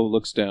like, no,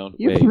 looks down.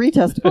 You have Wait. 3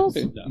 testicles?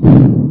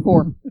 No,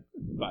 4.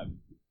 5.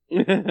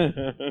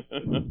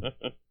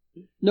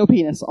 No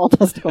penis. All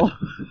testicle.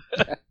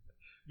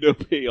 No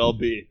P, all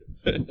B.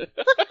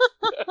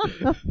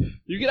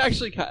 You could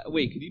actually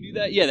wait. Could you do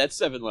that? Yeah, that's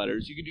 7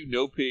 letters. You could do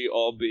no P,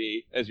 all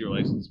B as your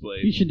license You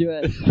plate. should do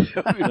it.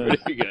 That would be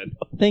pretty good.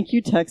 Thank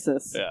you,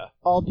 Texas. Yeah.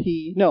 All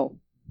P. No.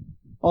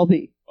 All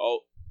B.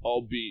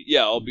 All B.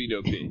 Yeah, all B,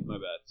 no P. My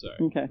bad. Sorry.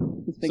 Okay.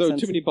 This makes So,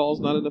 sense. too many balls,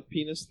 not enough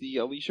penis. The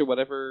Alicia,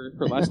 whatever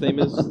her last name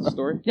is,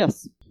 story.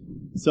 Yes.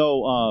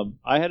 So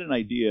I had an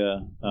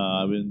idea.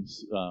 I've been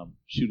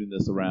shooting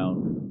this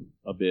around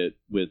a bit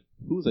with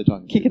who was I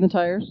talking to? Kicking the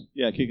tires.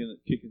 Yeah, kicking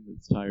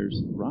its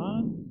tires.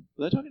 Ron,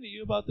 was I talking to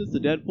you about this? The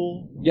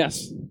Deadpool.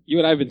 Yes, you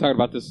and I have been talking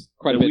about this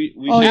quite a That bit.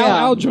 we Oh, should- yeah.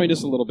 Al joined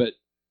us a little bit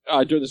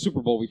during the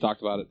Super Bowl. We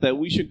talked about it. that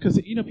we should, because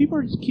people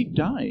just keep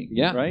dying.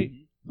 Yeah. Right.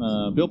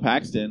 Bill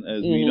Paxton,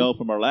 as we Mhm. know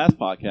from our last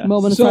podcast.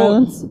 Moment of So-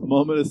 silence. A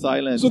moment of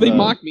silence. So they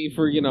mocked me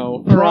for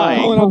Crying.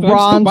 calling out that I'm still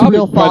Ron's bothered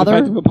real by the father.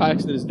 fact that Bill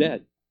Paxton is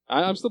dead.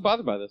 I'm still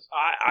bothered by this.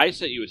 I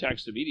sent you a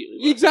text immediately.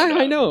 when Exactly,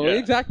 found I know. out. Yeah.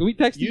 Exactly. We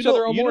text You each other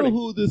know, all you know morning.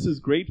 who this is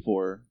great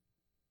for?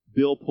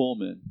 Bill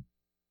Pullman.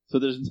 So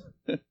there's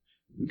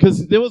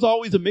because there was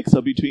always a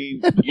mix-up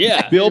between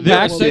Yeah, Bill they're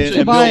Paxton essentially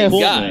and the Bill same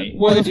Pullman. guy.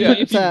 Well, if,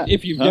 Yeah.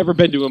 if you've Huh? never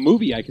been to a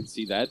movie, I can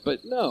see that. But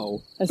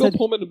no, I Bill said-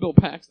 Pullman and Bill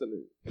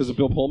Paxton because of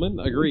Bill Pullman.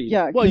 Agreed.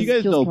 Yeah. Well, you 'cause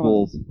guys Gil's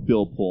know coming.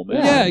 Bill Pullman.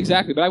 Yeah,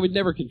 exactly. But I would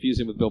never confuse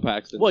him with Bill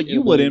Paxton. Well, in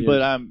you a wouldn't,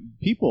 million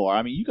but people are.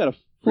 I mean, you got a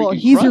Well, freaking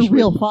he's your crush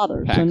real with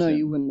father, so no, Paxton.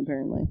 you wouldn't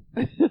apparently.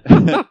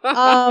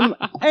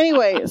 years.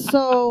 Anyway,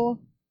 so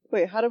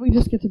wait, how did we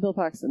just get to Bill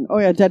Paxton? Oh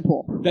yeah,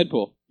 Deadpool.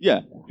 Deadpool.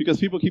 Yeah, because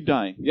people keep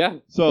dying. Yeah.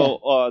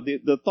 So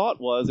the thought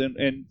was,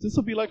 and this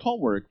will be like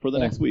homework for the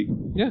next week.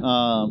 Yeah.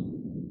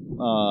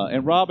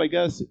 And Rob, I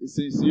guess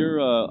since you're,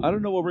 I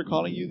don't know what we're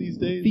calling you these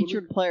days.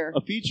 Featured player.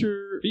 A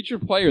feature.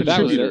 Featured player.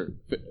 That was Featured.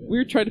 it. We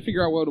were trying to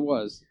figure out what it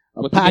was.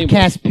 A What the name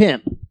podcast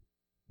pimp.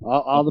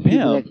 All the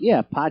people pimp? that,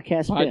 yeah,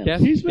 podcast pimp. Podcast?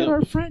 He's been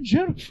our friend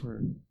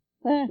Jennifer.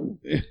 Eh.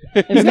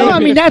 No, I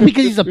mean that's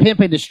because he's a pimp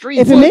in the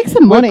streets. If it makes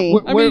him money,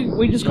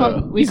 We just call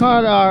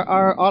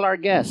all our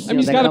guests. I mean,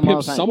 he's they gotta come all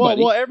pimp the time.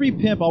 somebody. Well, every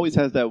pimp always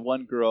has that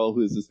one girl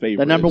who's his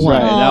favorite. The number one.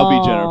 Right, and that'll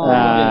be Jennifer.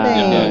 Aw,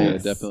 Yeah,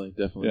 thanks. definitely.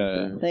 Yeah.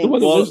 The Thanks. one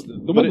that Well, lives, the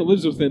but one it- that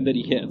lives with him that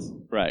he hits.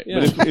 Right.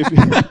 Yeah. But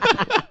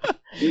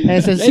if And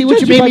it says, Hey, "See what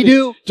you judging made by me the-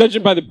 do."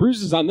 Judging by the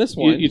bruises on this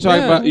one, You're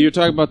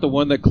talking about the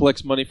one that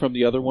collects money from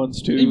the other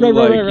ones too. Right,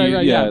 like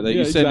right, yeah, that yeah,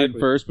 you send in exactly.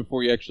 first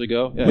before you actually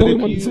go. Yeah. the only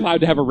if one you- that's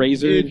allowed to have a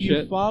razor if and you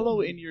shit.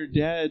 follow in your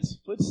dad's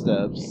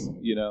footsteps,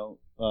 Yeah.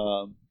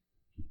 oh,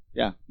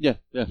 Yeah.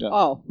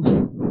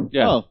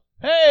 Oh,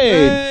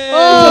 hey!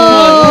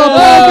 Oh,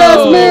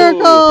 podcast miracle!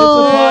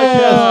 It's a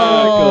podcast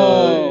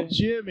Oh. miracle,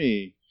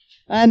 Jimmy.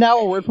 And now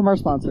a word from our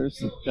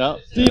sponsors. Yep.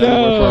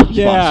 Tito, We're from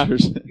yeah.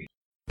 sponsors.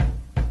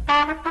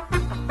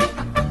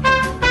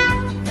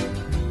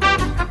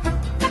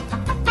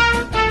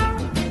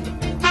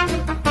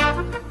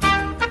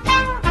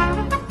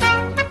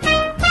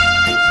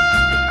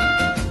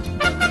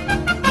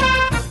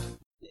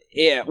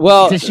 Yeah,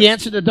 well, So she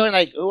answered the door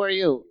like, "Who are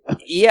you?"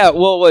 yeah,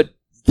 well, what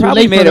Too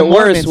probably late for made the it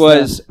worse Mormons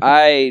was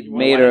I You wanna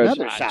made want a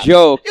another shot?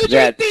 joke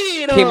that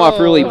came off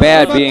really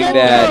bad, being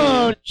that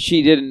Fucking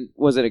she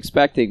wasn't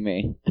expecting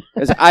me,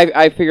 because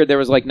I figured there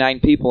was like 9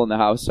 people in the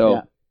house, so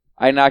Yeah.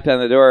 I knocked on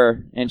the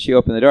door and she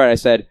opened the door and I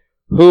said,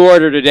 "Who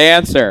ordered a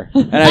dancer?"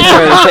 And I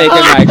started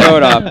taking my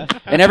coat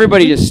off, and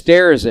everybody just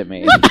stares at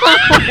me. And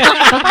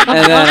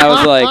then I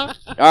was like,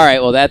 "All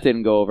right, well that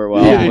didn't go over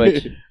well," Yeah.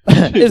 which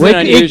Wait, isn't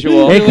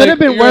unusual. It could have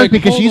been you're worse like,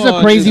 because she's hold a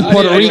on, crazy just-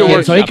 Puerto I need to Rican,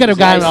 work so it could have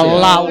gotten a something.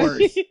 lot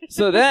worse.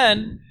 So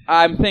then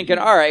I'm thinking,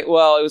 all right,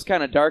 well, it was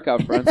kind of dark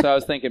out front, so I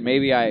was thinking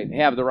maybe I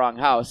have the wrong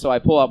house. So I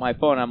pull out my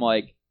phone. I'm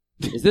like,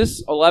 "Is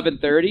this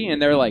 11:30?" And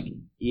they're like,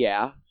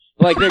 "Yeah."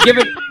 Like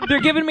they're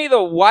giving me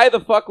the "Why the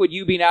fuck would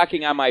you be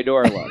knocking on my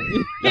door?" look.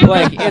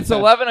 Like it's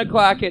 11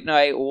 o'clock at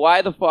night.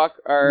 Why the fuck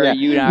are Yeah.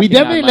 you knocking We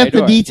definitely on my left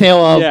door? the detail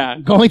of Yeah.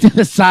 going to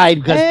the side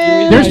because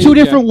And- there's two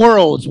Yeah. different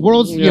worlds.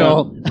 Worlds, you Yeah.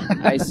 know,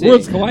 I see.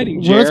 Worlds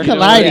colliding. Jer. worlds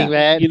colliding, Yeah.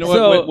 man. You know what?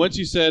 So- Once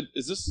you said,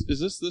 "Is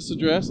this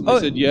address?" and they Oh.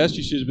 said yes,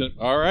 you should have been.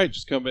 All right,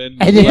 just come in.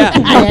 And then- Yeah.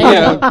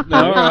 Yeah. No,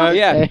 all right.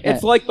 Yeah,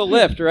 it's like the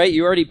lift, right?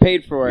 You already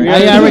paid for it. Yeah,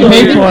 I already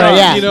paid for it,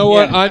 yeah. You know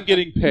what? Yeah. I'm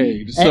getting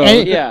paid. So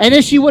Yeah. And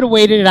then she would have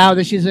waited it out.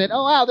 And she said,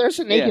 "Oh wow, there's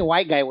a naked Yeah.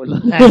 white guy with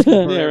asking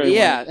for Yeah, it." right.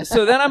 Yeah,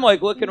 so then I'm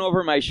like looking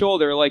over my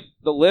shoulder, like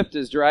the lift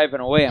is driving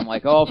away. I'm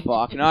like, oh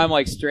fuck! Now I'm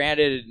like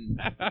stranded in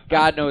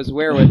God knows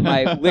where with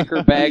my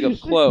liquor bag of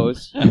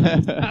clothes.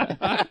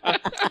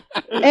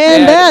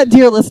 And that,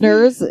 dear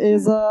listeners,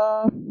 is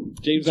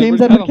James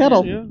Edward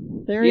Kettle. Yeah.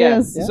 There he Yeah.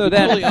 is. So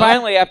then Totally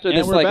finally, after And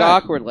this we're like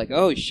back. awkward, like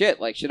oh shit,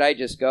 like should I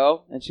just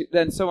go? And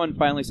then someone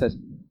finally says,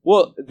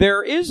 "Well,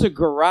 there is a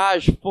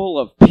garage full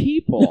of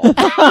people."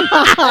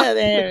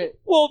 There.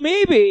 Well,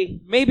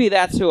 maybe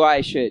that's who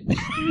I should.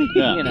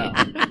 Yeah. You know,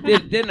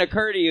 didn't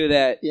occur to you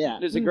that Yeah.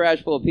 there's a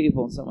garage full of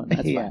people and someone.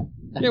 That's Yeah. fine.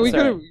 Yeah, we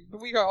Sorry. could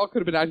have. We all could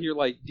have been out here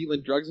like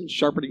dealing drugs and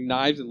sharpening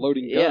knives and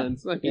loading Yeah.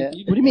 guns. I mean, Yeah.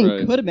 you- What do you mean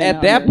Right. could have been? At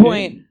out that here?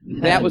 point,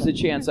 that was a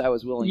chance I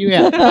was willing. to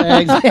Yeah.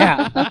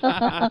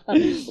 Yeah.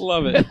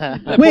 Love it.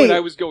 At that Wait. point,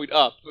 I was going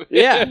up.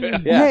 Yeah.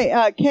 Yeah.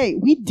 Hey, Kay,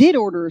 we did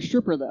order a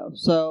stripper though.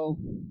 So,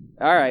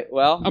 All right.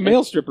 Well, A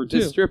male stripper if too.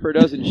 the stripper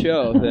doesn't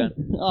show, then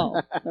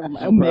oh, never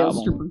mind. No A male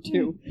problem. stripper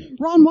too.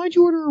 Ron, why'd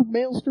you order a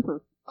male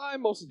stripper? I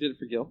mostly did it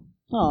for Gil.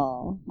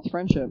 Oh, it's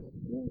friendship.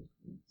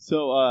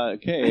 So,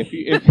 okay,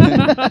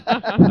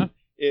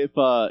 if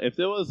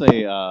there was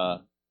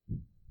a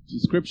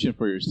description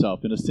for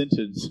yourself in a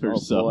sentence or oh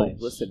so, boy,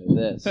 listen to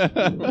this.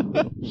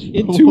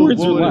 In 2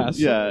 words what or would it- less.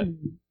 Yeah.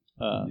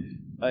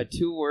 A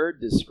 2-word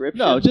description.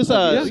 No, just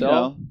of you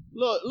yourself?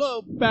 know,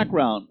 little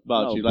background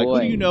about Oh, you. Like, boy.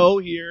 who do you know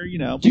here? You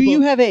know, Do people-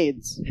 you have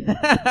AIDS?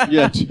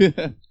 Yeah.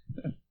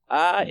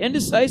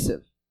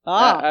 Indecisive.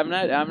 I'm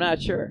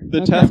not sure. The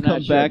Okay. test I'm not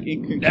comes sure. back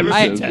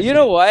inconclusive. You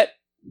know what?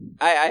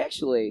 I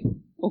actually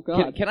Oh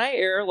God. can I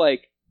air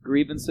like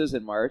grievances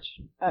in March?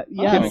 Yeah.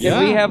 Can, Oh, can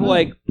we yeah. have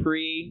like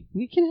pre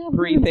We can have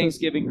grievances.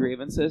 Thanksgiving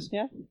grievances?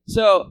 Yeah.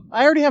 So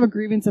I already have a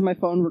grievance in my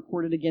phone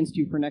recorded against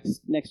you for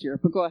next year.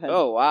 But go ahead.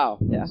 oh wow.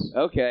 Yeah.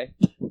 Okay.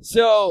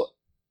 So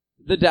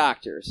the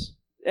doctors.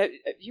 Do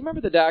you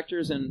remember the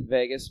doctors in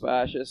Vegas,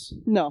 Spashis?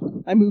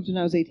 No, I moved when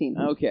I was 18.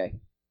 Okay.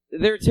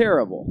 They're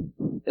terrible.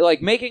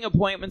 Like, making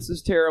appointments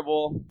is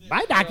terrible.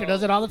 My doctor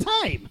does it all the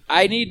time.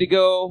 I need to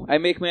go. I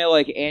make my,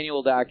 like,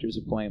 annual doctor's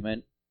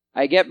appointment.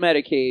 I get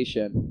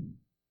medication.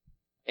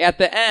 At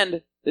the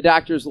end, the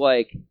doctor's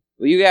like,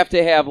 well, you have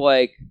to have,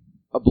 like,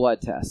 a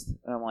blood test.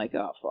 And I'm like,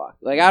 oh, fuck.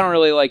 Like, I don't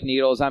really like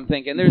needles. I'm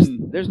thinking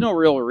there's no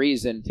real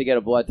reason to get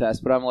a blood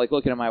test. But I'm, like,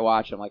 looking at my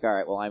watch. I'm like, all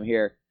right, well, I'm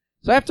here.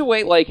 So I have to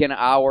wait, like, an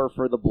hour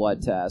for the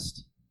blood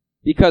test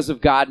because of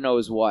God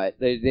knows what.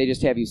 They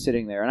just have you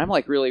sitting there. And I'm,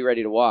 like, really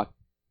ready to walk.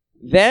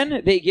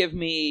 Then they give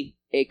me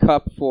a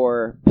cup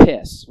for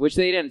piss, which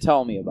they didn't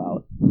tell me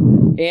about.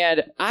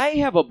 And I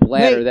have a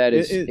bladder that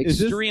is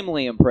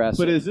extremely impressive.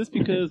 But is this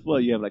because,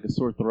 you have like a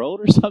sore throat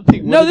or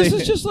something? No, this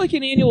is just like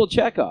an annual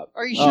checkup.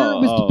 Are you sure it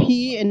was to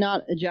pee and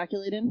not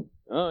ejaculate in?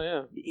 Oh,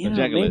 yeah.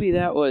 Maybe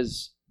that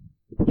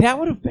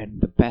would have been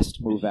the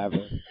best move ever.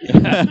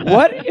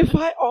 What if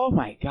oh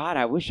my God,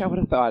 I wish I would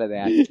have thought of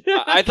that.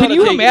 I Can thought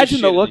you of taking imagine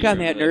a the shit look in on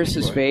the that urine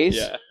nurse's before. face?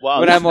 Yeah. Wow,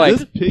 When I'm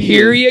like,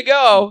 here you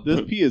go.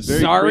 This pee is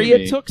very Sorry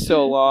creamy. it took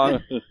so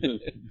long.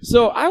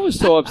 So I was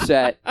so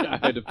upset. I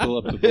had to fill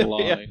up the full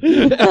line.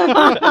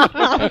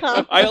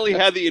 I only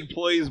had the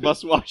employees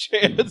must wash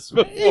hands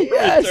before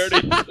Yes.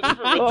 returning.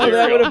 Oh,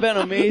 that would have been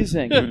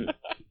amazing.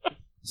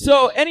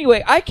 So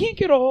anyway, I can't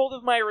get a hold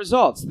of my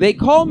results. They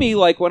call me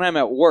like when I'm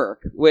at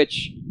work,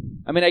 which,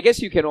 I mean, I guess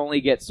you can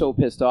only get so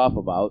pissed off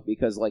about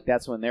because like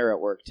that's when they're at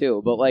work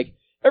too. But like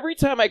every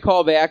time I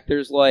call back,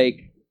 there's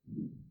like,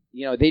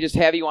 they just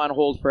have you on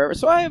hold forever.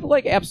 So I have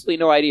like absolutely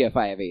no idea if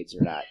I have AIDS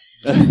or not.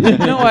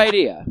 No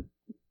idea.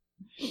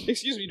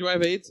 Excuse me, do I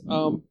have AIDS?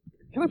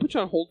 Can I put you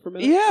on hold for a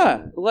minute?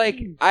 Yeah, like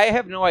I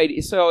have no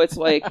idea. So it's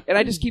like, and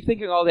I just keep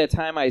thinking all that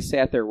time I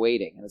sat there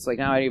waiting, and it's like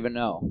now I don't even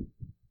know.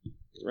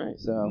 Right.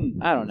 So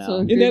I don't know. So-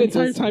 In that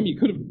entire time, you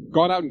could have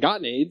gone out and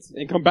gotten AIDS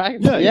and come back.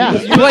 And Yeah.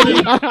 You're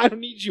like, I don't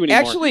need you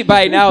anymore. Actually,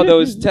 by now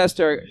those tests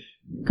are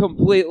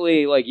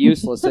completely like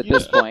useless at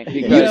this point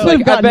because You could've like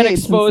I've gotten been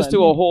AIDS exposed since to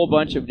then. a whole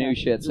bunch of new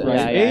shit. Since.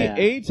 Right. Yeah.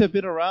 AIDS have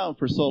been around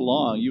for so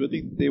long. You would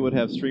think they would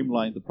have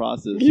streamlined the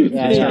process. Of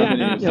Yeah, determining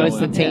yeah. if someone-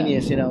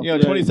 Instantaneous,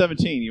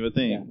 2017, you would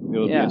think it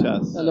would Yeah. be a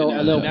test. A little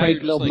Now break,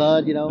 you're little just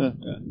blood,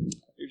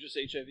 You're just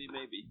HIV,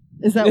 maybe.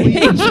 Is that what you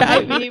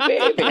HIV,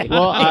 baby.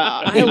 Well,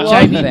 I love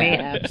HIV that.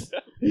 mayhaps.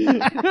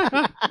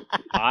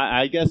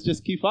 I guess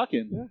just keep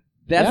fucking.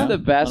 That's Yeah. the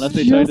best. Unless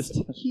they try to. Just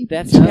keep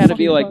That's got to fucking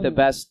be like fun. the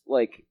best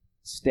like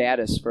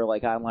status for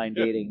like online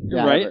dating.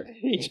 Yeah. right? ever.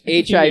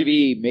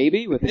 HIV,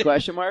 maybe with a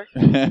question mark.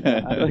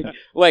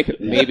 Like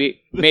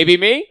maybe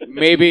me,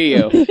 maybe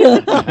you.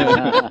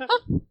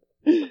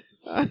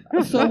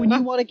 So when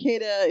you wanted Kay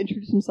to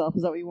introduce himself,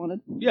 is that what you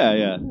wanted?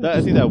 Yeah.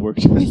 I think that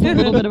works. Just a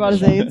little bit about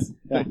his AIDS.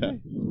 I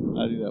think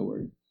that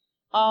works.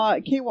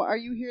 Kay, are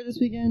you here this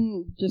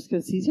weekend just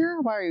because he's here?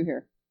 Or why are you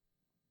here?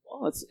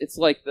 Well, it's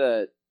like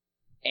the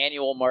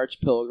annual March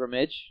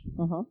pilgrimage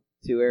Uh-huh.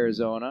 to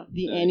Arizona.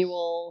 The Nice.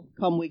 annual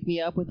come wake me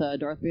up with a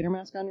Darth Vader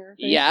mask on your face?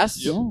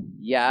 Yes, Yeah.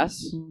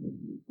 yes.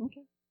 Mm.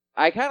 Okay.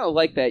 I kind of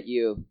like that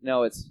you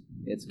know it's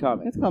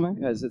coming It's coming.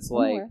 because it's I'm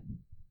like aware.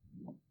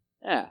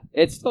 yeah,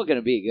 it's still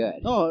gonna be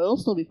good. Oh, it'll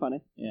still be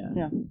funny.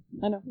 Yeah.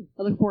 I know.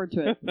 I look forward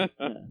to it.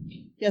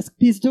 Yes,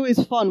 because it's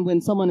always fun when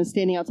someone is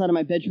standing outside of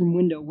my bedroom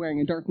window wearing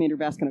a Darth Vader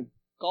mask and a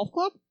golf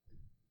club.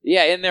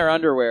 Yeah, in their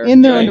underwear.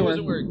 In their He underwear.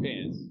 wasn't wearing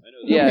pants. I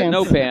know that. Yeah, pants.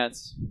 no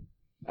pants.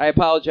 I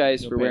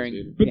apologize No for pants, wearing.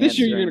 dude. But this pants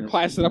year you're during going to this.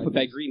 class it up with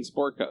that green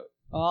sport coat.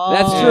 Oh,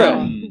 That's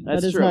true.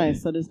 That's that is true.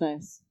 nice. That is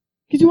nice.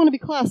 Because you want to be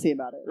classy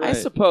about it, I right?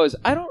 suppose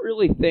I don't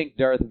really think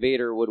Darth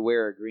Vader would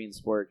wear a green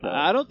sport coat.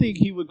 I don't think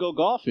he would go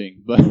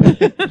golfing, but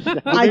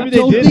I maybe they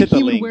don't did think hit the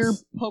he would links. wear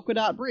polka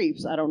dot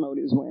briefs. I don't know what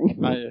he was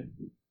wearing.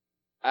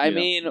 I Yeah.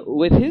 mean,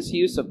 with his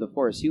use of the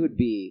Force, he would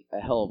be a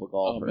hell of a Oh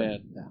golfer.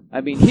 man.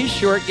 I mean, his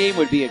short game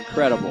would be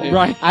incredible.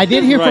 Right. I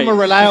did hear from Right. a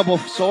reliable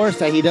source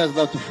that he does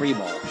love to free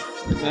ball.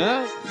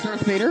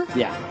 Darth Vader?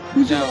 Yeah.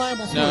 Who's your No,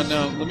 reliable no, source?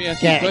 no. Let me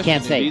ask Can't- you a question.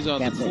 can't say. If he's on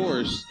Can't the say.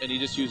 Force and he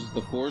just uses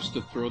the Force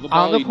to throw the On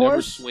ball, the he never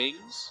Force?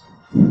 swings.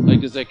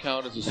 Like, does that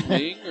count as a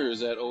swing, or is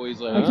that always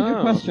like? That's a good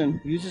Oh.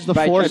 question. Uses the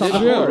By force on the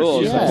traditional course.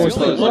 rules, Yeah. the force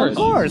on the course. Of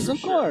course,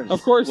 of course.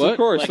 Of course, What? of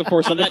course. Like, the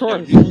force on the that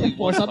course. there's only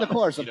Force one on the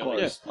course, of you know,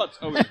 course. Putts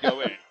always go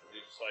in.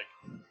 It's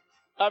like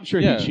I'm sure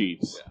Yeah. he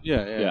cheats.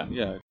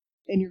 Yeah.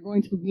 And you're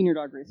going to the Wiener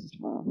Dog races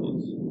tomorrow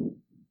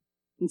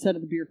instead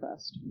of the beer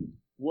fest.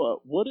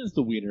 What is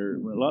the wiener?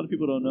 A lot of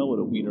people don't know what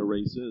a wiener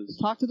race is.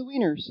 Talk to the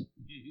Wieners.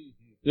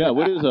 Yeah,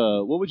 what is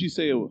a? What would you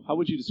say? How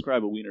would you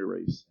describe a wiener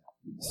race?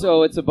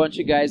 So it's a bunch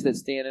of guys that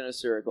stand in a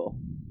circle.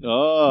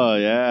 Oh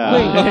yeah.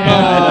 Wait.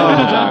 I know what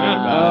you're talking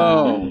about.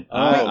 Oh.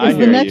 I Is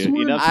the hear next you.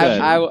 word- Enough I,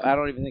 said. I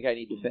don't even think I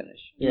need to finish.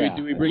 Yeah.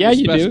 Do we bring Yeah, the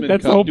you do. specimen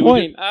That's the cup? whole Do we-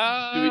 point.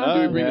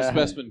 Do we bring yeah. the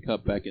specimen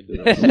cup back into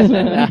this?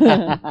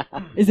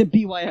 Is it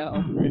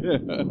BYO?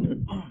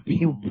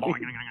 Bring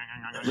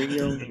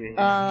your own drink.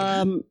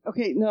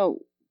 Okay, no.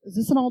 Is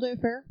this an all-day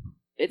affair?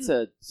 It's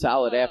a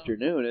solid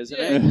afternoon, isn't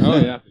it? Oh,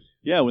 yeah.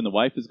 Yeah, when the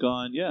wife is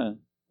gone. Yeah,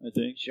 I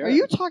think. Sure. Are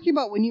you talking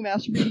about when you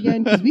masturbate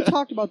again? Because we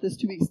talked about this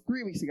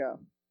 3 weeks ago.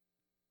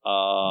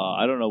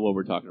 I don't know what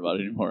we're talking about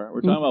anymore.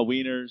 We're talking about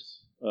wieners.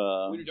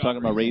 Wiener dog Talking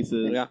about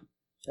races. Yeah.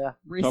 Talking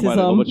about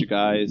a whole Racism. bunch of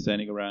guys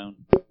standing around.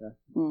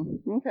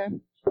 Okay.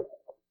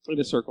 In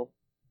a circle.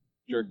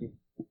 Jerking.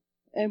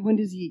 And when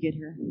does he get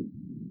here?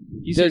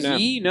 He's here Does now.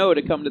 he know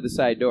to come to the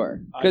side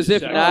door? I Because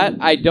if just- not,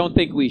 I don't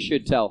think we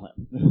should tell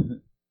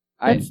him.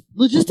 That's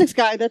logistics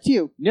guy. That's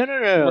you. No.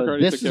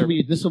 Already This took care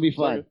will be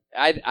fun.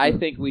 I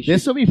think we should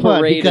This will be fun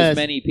parade because as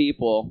many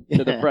people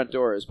to the front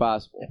door as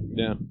possible.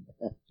 Yeah.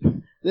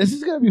 this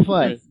is gonna be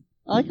fun.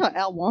 I like how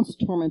Al wants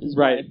to torment his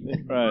Right. wife.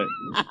 Right.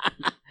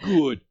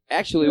 Good.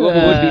 Actually, what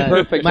would be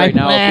perfect my right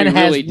now plan if we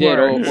has really did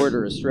worked.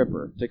 order a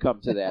stripper to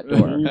come to that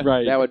door.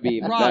 Right. That would be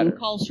even Ron, better.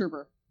 call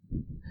stripper.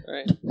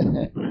 Right.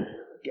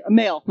 A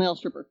male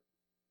stripper.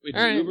 Wait,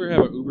 All does right. Uber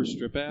have an Uber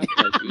strip app?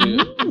 Like,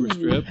 Uber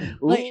strip?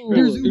 Like,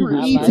 there's Uber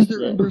I Eats. like Is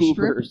there Uber Strip?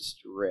 Uber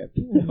strip.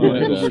 Oh,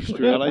 yeah, Uber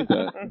strip. I like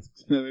that.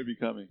 That may be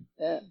coming.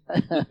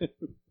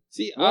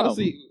 See, Wow.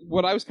 honestly,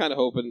 what I was kind of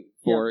hoping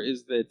for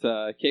is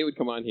that Kay would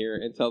come on here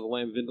and tell the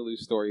Lamb Vindaloo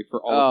story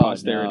for all of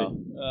posterity.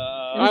 no.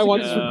 I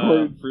want this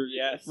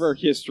recorded for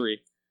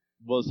history.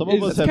 Well, some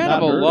of us It's have kind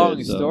not of a heard long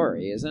it, so.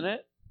 story, isn't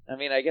it? I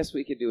mean, I guess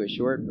we could do a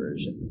short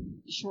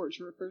version. Short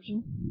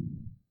version.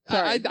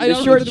 I The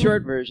don't short know-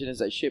 version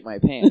is I shit my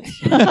pants.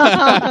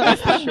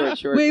 That's the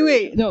short Wait.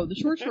 version. No, the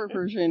short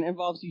version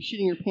involves you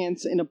shitting your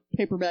pants in a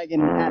paper bag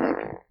in an attic.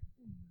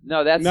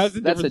 No, that's That's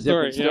a different different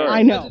story, story. yeah.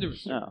 I know.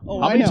 Oh.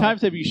 Oh, How I many know.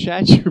 times have you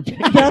shat your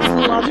pants? That's the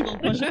logical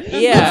question.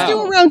 Yeah. Let's do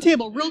a round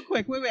table real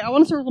quick. Wait. I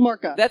want to start with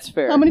Lamarca. That's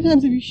fair. How many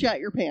times have you shat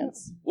your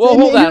pants? Well, In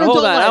hold your on. adult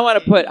I life.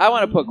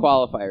 want to put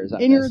qualifiers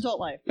on In your this. adult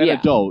life. An Yeah.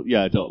 adult.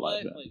 Yeah, adult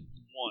life. Like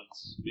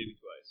once, maybe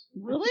twice.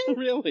 Really?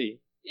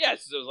 Really? Yeah,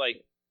 since I was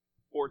like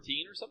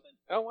 14 or something.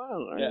 Oh, wow.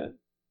 All Yeah. right.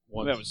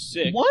 I, mean, I was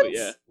sick. Once? But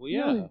yeah. Well,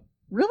 yeah.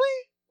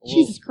 Really? Well,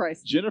 Jesus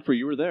Christ. Jennifer,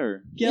 you were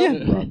there.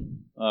 Gil?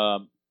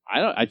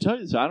 I tell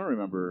you, so I don't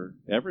remember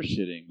ever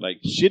shitting. Like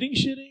shitting.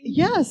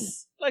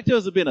 Yes. Like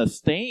there's been a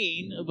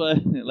stain, but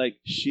like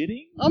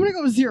shitting. I'm gonna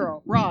go with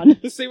 0. Ron.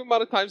 The same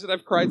amount of times that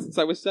I've cried since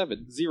I was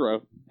 7.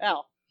 0.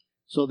 Al.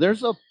 So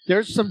there's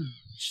some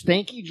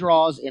stinky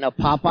draws in a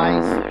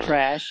Popeyes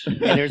trash, and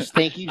there's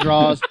stinky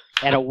draws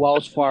at a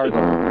Wells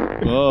Fargo.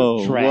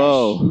 Whoa, Trash.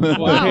 whoa.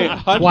 Well, hey,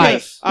 I'm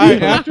Twice.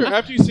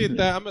 after you said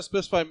that, I'm gonna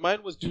specify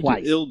mine was due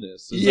Twice. to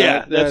illness. Is Yeah,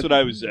 that- that's that- what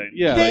I was saying.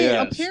 Yeah, Hey,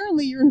 yes.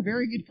 apparently you're in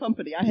very good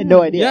company. I had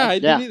no idea. Yeah, I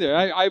didn't Yeah. either.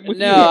 I'm with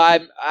No,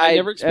 you. I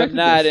never am expected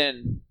not this.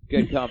 in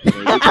good company.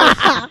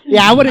 because-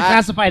 Yeah, I wouldn't I-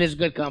 classify it as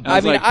good company.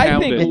 I mean, like I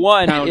counted. think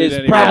one Counted is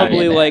anyway.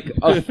 probably Yeah. like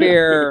a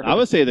fair, I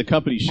would say the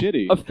company's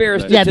shitty. a fair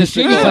But- yeah, the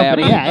statistical shitty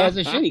company. average. Yeah, it's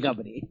a shitty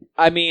company.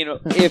 I mean,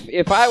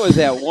 if I was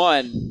at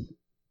one,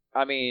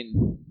 I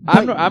mean,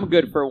 I'm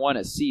good for one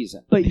a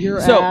season. But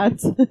you're So-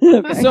 at.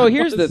 Okay. So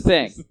here's the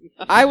thing.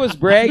 I was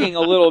bragging a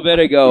little bit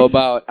ago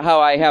about how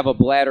I have a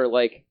bladder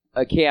like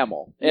a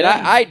camel. And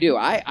I do.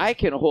 I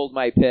can hold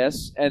my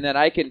piss, and then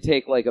I can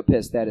take like a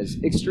piss that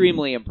is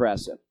extremely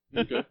impressive.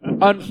 Okay.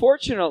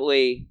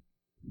 Unfortunately,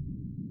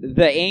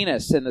 the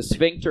anus and the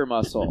sphincter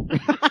muscle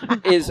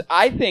is,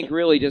 I think,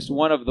 really just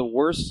one of the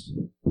worst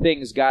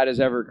things God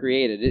has ever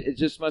created. It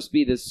just must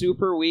be the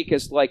super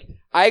weakest. Like,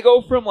 I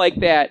go from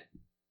like that,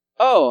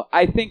 oh,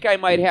 I think I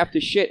might have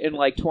to shit in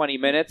like 20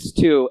 minutes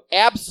to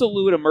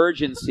absolute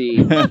emergency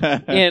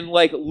in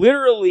like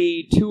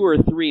literally 2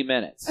 or 3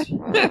 minutes.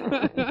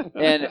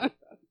 And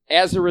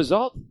as a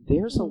result,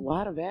 there's a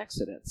lot of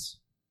accidents.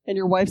 And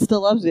your wife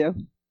still loves you.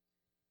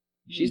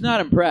 She's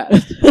not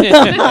impressed. yeah.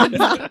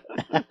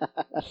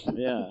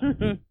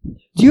 Do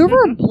you ever,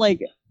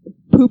 like,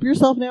 poop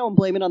yourself now and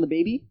blame it on the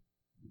baby?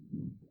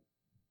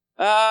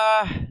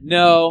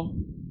 No.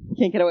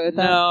 Can't get away with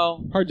that?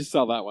 No. Hard to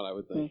sell that one, I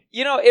would think.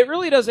 You know, it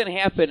really doesn't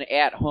happen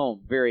at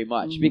home very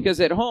much because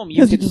at home you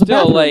 'Cause can it's the still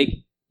bathroom. like,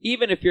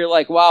 even if you're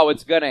like, wow,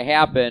 it's gonna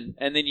happen,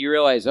 and then you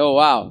realize, oh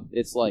wow,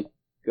 it's like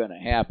gonna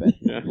happen.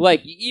 Yeah.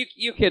 Like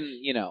you can,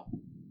 you know,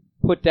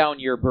 put down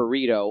your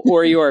burrito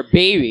or your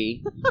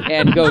baby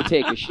and go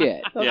take a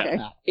shit. Okay.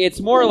 It's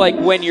more like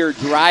when you're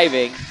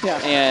driving Yeah.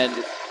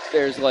 and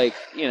there's like,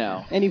 you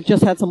know, And you've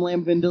just had some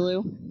lamb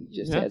vindaloo?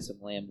 just Yeah. had some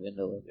lamb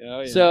vindaloo.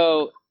 Oh, yeah.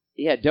 So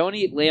yeah, don't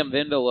eat lamb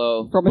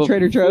vindaloo From a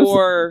Trader Joe's?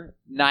 before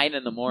 9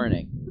 in the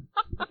morning.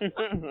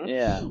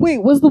 Yeah. Wait,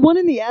 was the one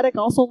in the attic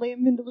also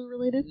lamb vindaloo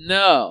related?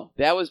 No,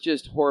 that was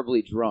just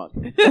horribly drunk.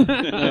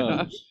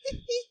 Oh.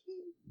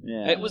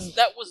 Yeah. That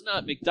was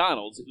not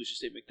McDonald's. It was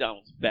just a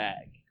McDonald's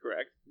bag,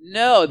 correct?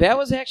 No, that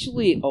was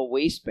actually a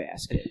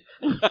wastebasket.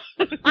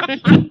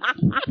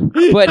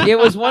 But it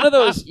was one of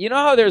those, you know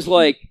how there's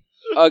like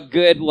a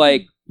good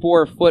like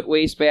 4-foot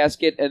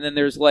wastebasket and then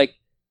there's like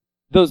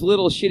those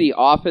little shitty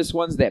office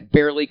ones that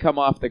barely come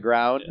off the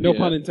ground? No Yeah.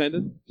 pun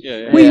intended.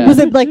 Yeah. Wait, Yeah. was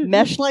it like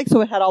mesh-like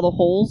so it had all the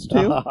holes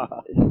too?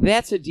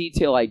 That's a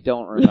detail I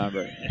don't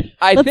remember.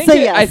 I Let's think say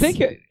it, yes. I think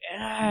it,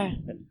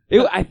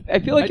 I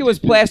feel like it was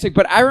plastic,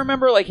 but I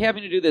remember like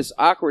having to do this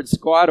awkward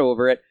squat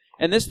over it,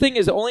 and this thing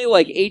is only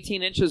like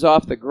 18 inches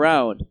off the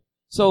ground.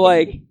 So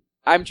like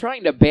I'm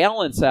trying to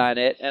balance on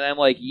it, and I'm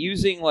like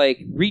reaching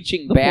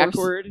The force.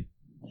 backward.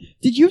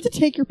 Did you have to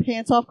take your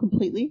pants off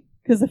completely?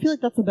 Because I feel like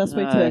that's the best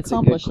way to That's a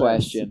accomplish good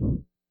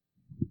question.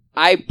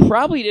 I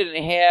probably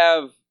didn't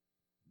have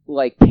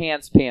like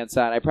pants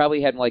on. I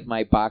probably had like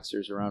my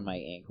boxers around my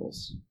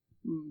ankles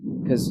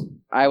because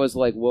I was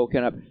like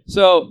woken up.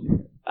 So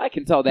I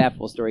can tell that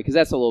full story because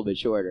that's a little bit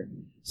shorter.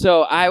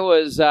 So I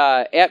was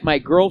at my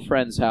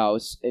girlfriend's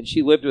house, and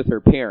she lived with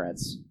her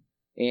parents.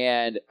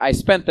 And I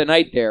spent the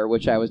night there,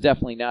 which I was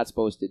definitely not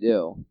supposed to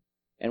do.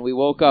 And we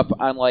woke up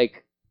on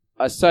like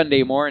a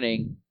Sunday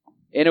morning,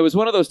 and it was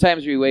one of those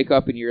times where you wake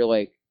up and you're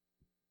like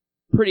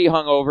pretty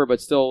hungover, but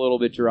still a little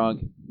bit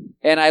drunk.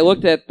 And I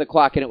looked at the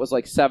clock, and it was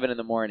like 7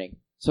 a.m.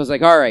 So I was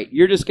like, all right,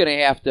 you're just going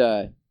to have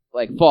to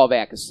like fall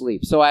back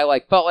asleep. So I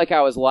like felt like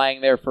I was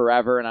lying there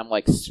forever, and I'm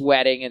like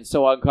sweating and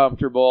so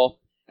uncomfortable.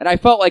 And I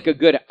felt like a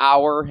good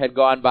hour had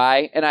gone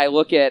by, and I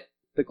look at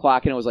the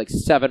clock, and it was like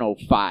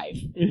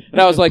 7:05. And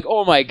I was like,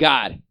 oh my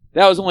God,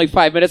 that was only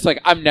 5 minutes. Like,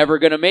 I'm never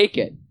going to make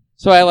it.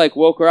 So I like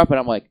woke her up, and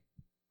I'm like,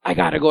 I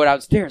got to go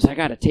downstairs. I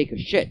got to take a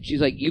shit. She's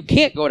like, you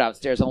can't go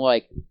downstairs. I'm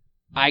like,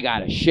 I got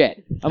to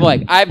shit. I'm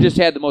like, I've just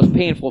had the most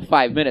painful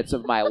 5 minutes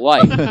of my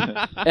life.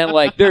 And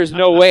like, there's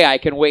no way I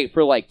can wait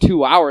for like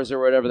 2 hours or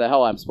whatever the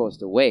hell I'm supposed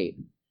to wait.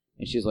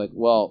 And she's like,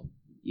 well,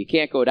 you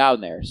can't go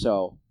down there.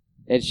 So,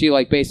 and she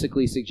like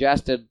basically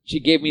suggested, she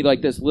gave me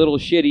like this little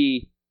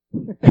shitty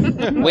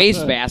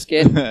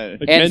wastebasket. Again,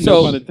 And no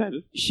so pun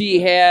intended. she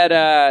had,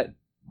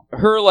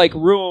 her like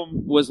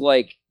room was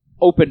like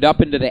opened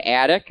up into the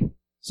attic.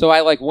 So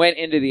I like went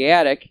into the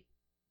attic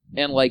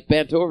and like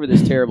bent over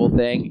this terrible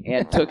thing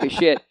and took a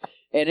shit.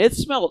 And it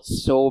smelled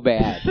so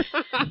bad.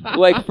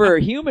 Like, for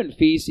human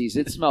feces,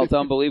 it smelled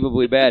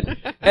unbelievably bad.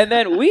 And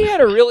then we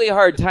had a really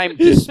hard time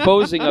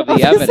disposing of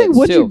the evidence,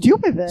 what'd too. you do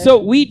with it? So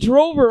we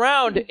drove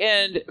around,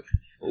 and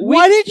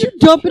why did you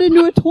dump it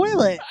into a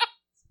toilet?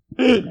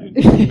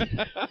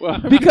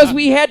 because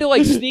we had to,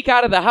 like, sneak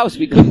out of the house.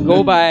 We couldn't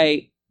go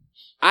by...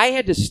 I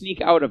had to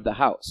sneak out of the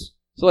house.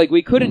 So, like,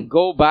 we couldn't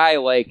go by,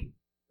 like,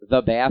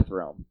 the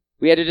bathroom.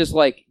 We had to just,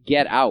 like,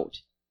 get out.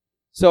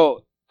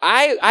 So...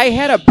 I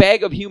had a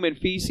bag of human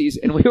feces,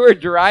 and we were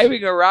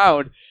driving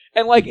around,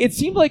 and like it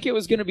seemed like it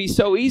was going to be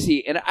so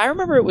easy, and I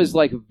remember it was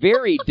like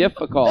very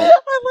difficult. I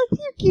like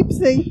you keep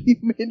saying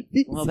human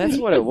feces. Well, that's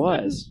what it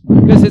was,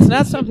 because it's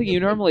not something you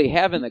normally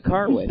have in the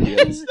car with you.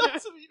 It's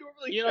not something you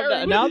normally You carry know,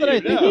 with now that I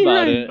you. think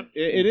about it,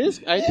 it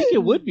is. I think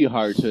it would be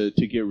hard to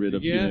get rid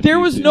of. human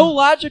There was feces. no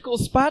logical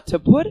spot to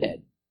put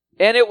it,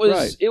 and it was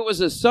Right. it was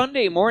a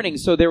Sunday morning,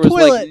 so there was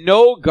Toilet. like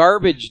no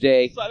garbage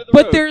day. Side of the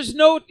But road. there's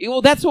no.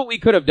 Well, that's what we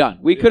could have done.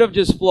 We could have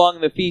just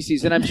flung the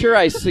feces, and I'm sure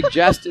I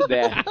suggested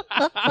that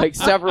like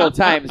several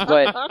times,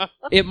 but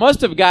it must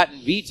have gotten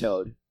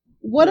vetoed.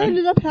 What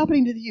ended up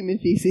happening to the human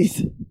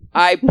feces?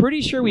 I'm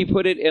pretty sure we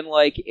put it in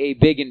like a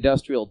big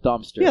industrial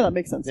dumpster. Yeah, that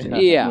makes sense. Too.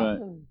 Yeah. Right.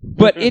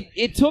 But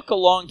it took a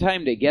long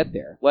time to get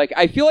there. Like,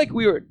 I feel like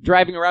we were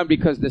driving around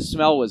because the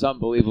smell was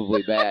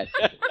unbelievably bad.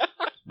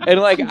 And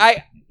like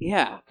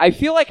I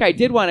feel like I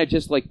did want to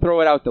just like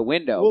throw it out the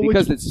window Well,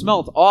 because it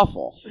smelled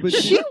awful.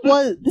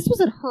 This was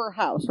at her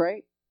house,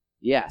 right?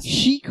 Yes.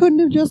 She couldn't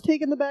have just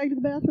taken the bag to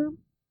the bathroom?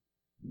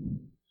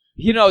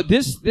 You know,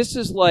 this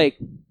is like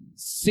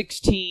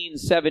 16,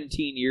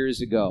 17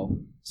 years ago.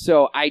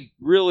 So I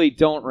really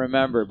don't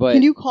remember, but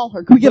Can you call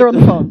her? Can we get her on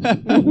the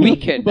phone? we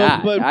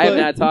cannot. But- I have but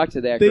not talked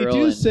to that They girl.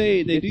 do in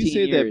say 15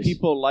 that years.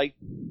 people like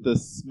the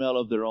smell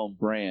of their own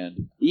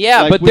brand.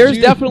 Yeah, Like, but would there's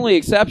you- definitely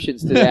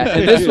exceptions to that,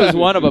 and this was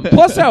one of them.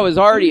 Plus, I was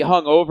already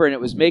hungover, and it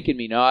was making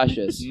me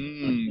nauseous.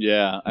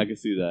 Yeah, I can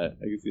see that.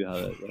 I can see how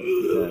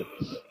that.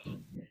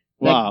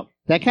 Wow.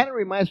 That kind of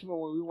reminds me of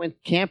when we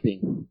went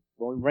camping.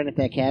 When we rented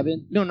that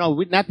cabin. No,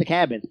 not the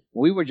cabin.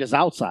 We were just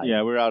outside.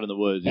 Yeah, we're out in the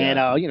woods.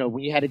 Yeah. And,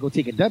 when you had to go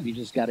take a dump, you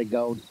just got to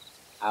go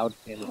out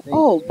and the thing.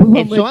 Oh, we went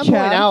and so with I'm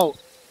going Chad. out.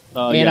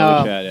 oh and, yeah,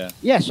 uh, with Chad, yeah.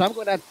 Yeah, so I'm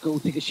going to go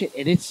take a shit.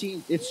 And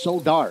it's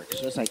so dark.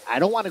 So it's like, I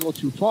don't want to go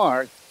too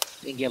far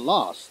and get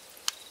lost.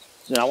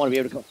 So I want to be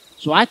able to go.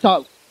 So I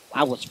thought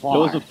I was far.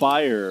 There was a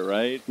fire,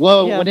 right?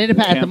 Well, Yeah. when it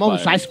at the moment,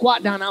 so Campfire. I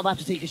squat down, I'm about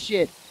to take a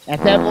shit.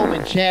 At that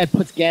moment, Chad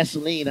puts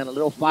gasoline on a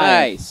little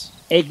fire, Nice.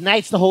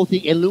 ignites the whole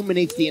thing,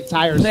 illuminates the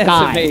entire That's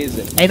sky.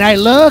 amazing. And I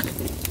look,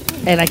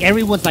 and like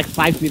everyone's like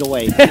 5 feet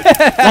away.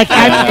 Like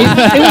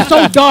it was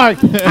so dark.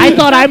 I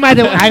thought I might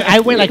have. I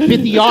went like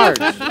 50 yards.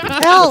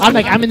 Al, I'm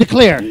like, I'm in the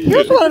clear.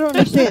 here's what I don't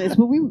understand is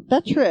when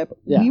that trip,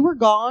 Yeah. we were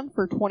gone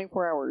for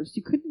 24 hours.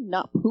 You couldn't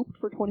not poop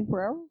for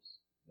 24 hours?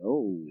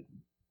 Oh,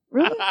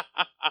 Really?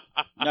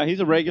 No, he's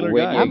a regular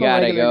When guy. you I'm a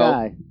gotta regular go.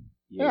 guy.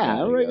 Yeah,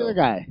 I'm a regular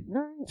guy.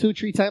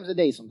 2-3 times a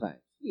day sometimes.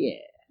 Yeah.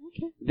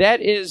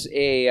 That is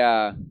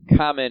a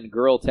common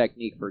girl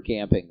technique for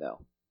camping,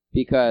 though,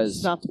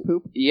 because Not to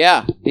poop.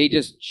 yeah, they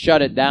just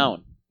shut it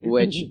down,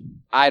 which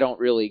I don't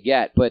really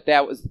get. But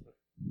that was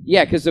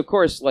because of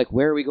course, like,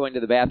 where are we going to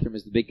the bathroom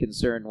is the big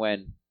concern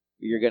when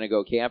you're going to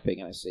go camping.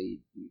 And I say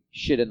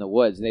shit in the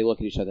woods, and they look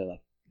at each other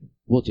like,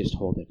 "We'll just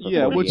hold it." For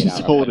Yeah, we'll 48 just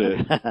hours." hold it.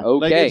 Okay,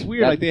 Like, it's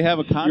weird. Like, they have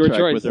a contract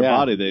choice. with their Yeah.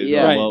 body. They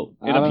Yeah. go,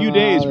 well, in a few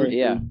days, we're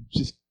Yeah.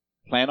 just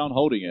plan on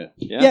holding it.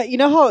 Yeah, you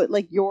know how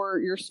like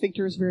your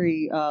sphincter is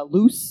very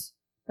loose?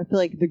 I feel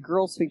like the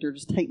girl's sphincter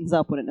just tightens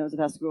up when it knows it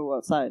has to go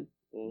outside.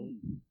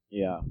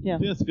 Yeah. Yeah. I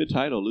think that's a good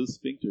title, Loose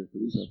Sphincter, for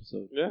this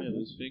episode. Yeah. Yeah,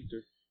 the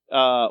sphincter.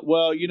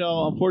 Well,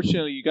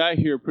 unfortunately, you got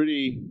here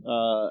pretty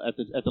at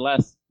the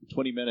last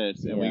 20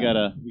 minutes, and we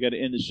gotta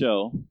end the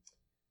show.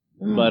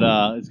 But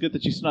it's good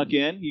that you snuck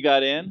in. You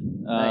got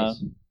in.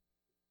 Nice.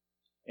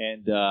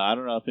 And I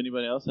don't know if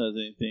anybody else has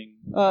anything.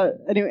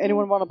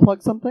 Anyone want to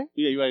plug something?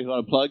 Yeah, you guys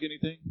want to plug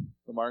anything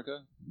for Marka?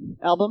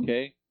 Album?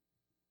 Okay.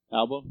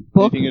 Album?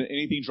 Book?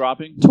 Anything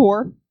dropping?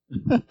 Tour?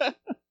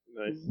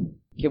 Nice.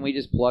 Can we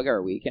just plug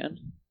our weekend?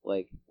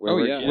 Like Oh,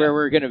 yeah. where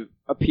we're gonna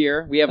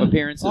appear? We have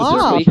appearances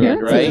Ah, this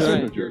weekend, appearances. right?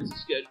 Right.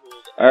 Appearances scheduled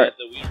All right. at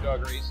the Wiener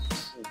Dog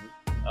races.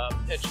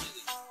 Potentially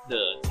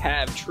the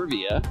TAV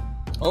trivia.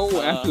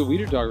 Oh, after the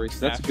Weeder Dog races,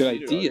 that's a after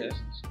good the Wiener Dog idea.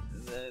 races.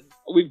 And then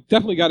We've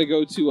definitely got to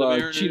go the to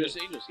Mariners Chino,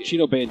 Angels game.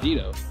 Chino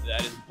Bandito.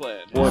 That is the plan.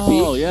 Four Oh,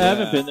 Peaks? yeah, I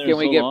haven't been there Can in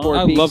we so get long. Four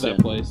I Peaks love that in?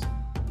 place.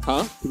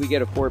 Huh? Can we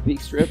get a 4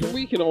 Peaks trip?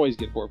 We can always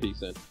get 4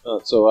 Peaks in.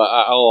 So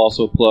I'll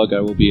also plug.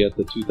 I will be at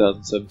the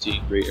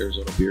 2017 Great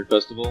Arizona Beer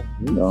Festival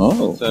No.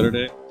 on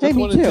Saturday. Hey, the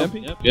me one in too. Tempe?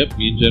 Yep.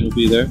 Me and Jen will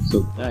be there. So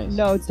Nice.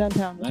 No, it's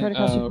downtown. It's right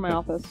across from my okay.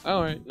 office.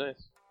 All right,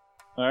 nice.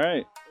 All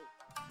right.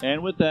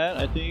 And with that,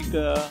 I think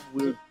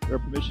our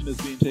permission is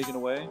being taken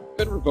away.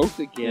 Been revoked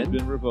It's again.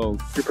 been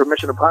revoked. Your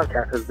permission to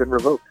podcast has been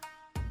revoked.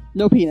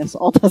 No penis,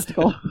 all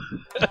testicle.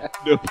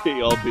 No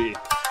PLB.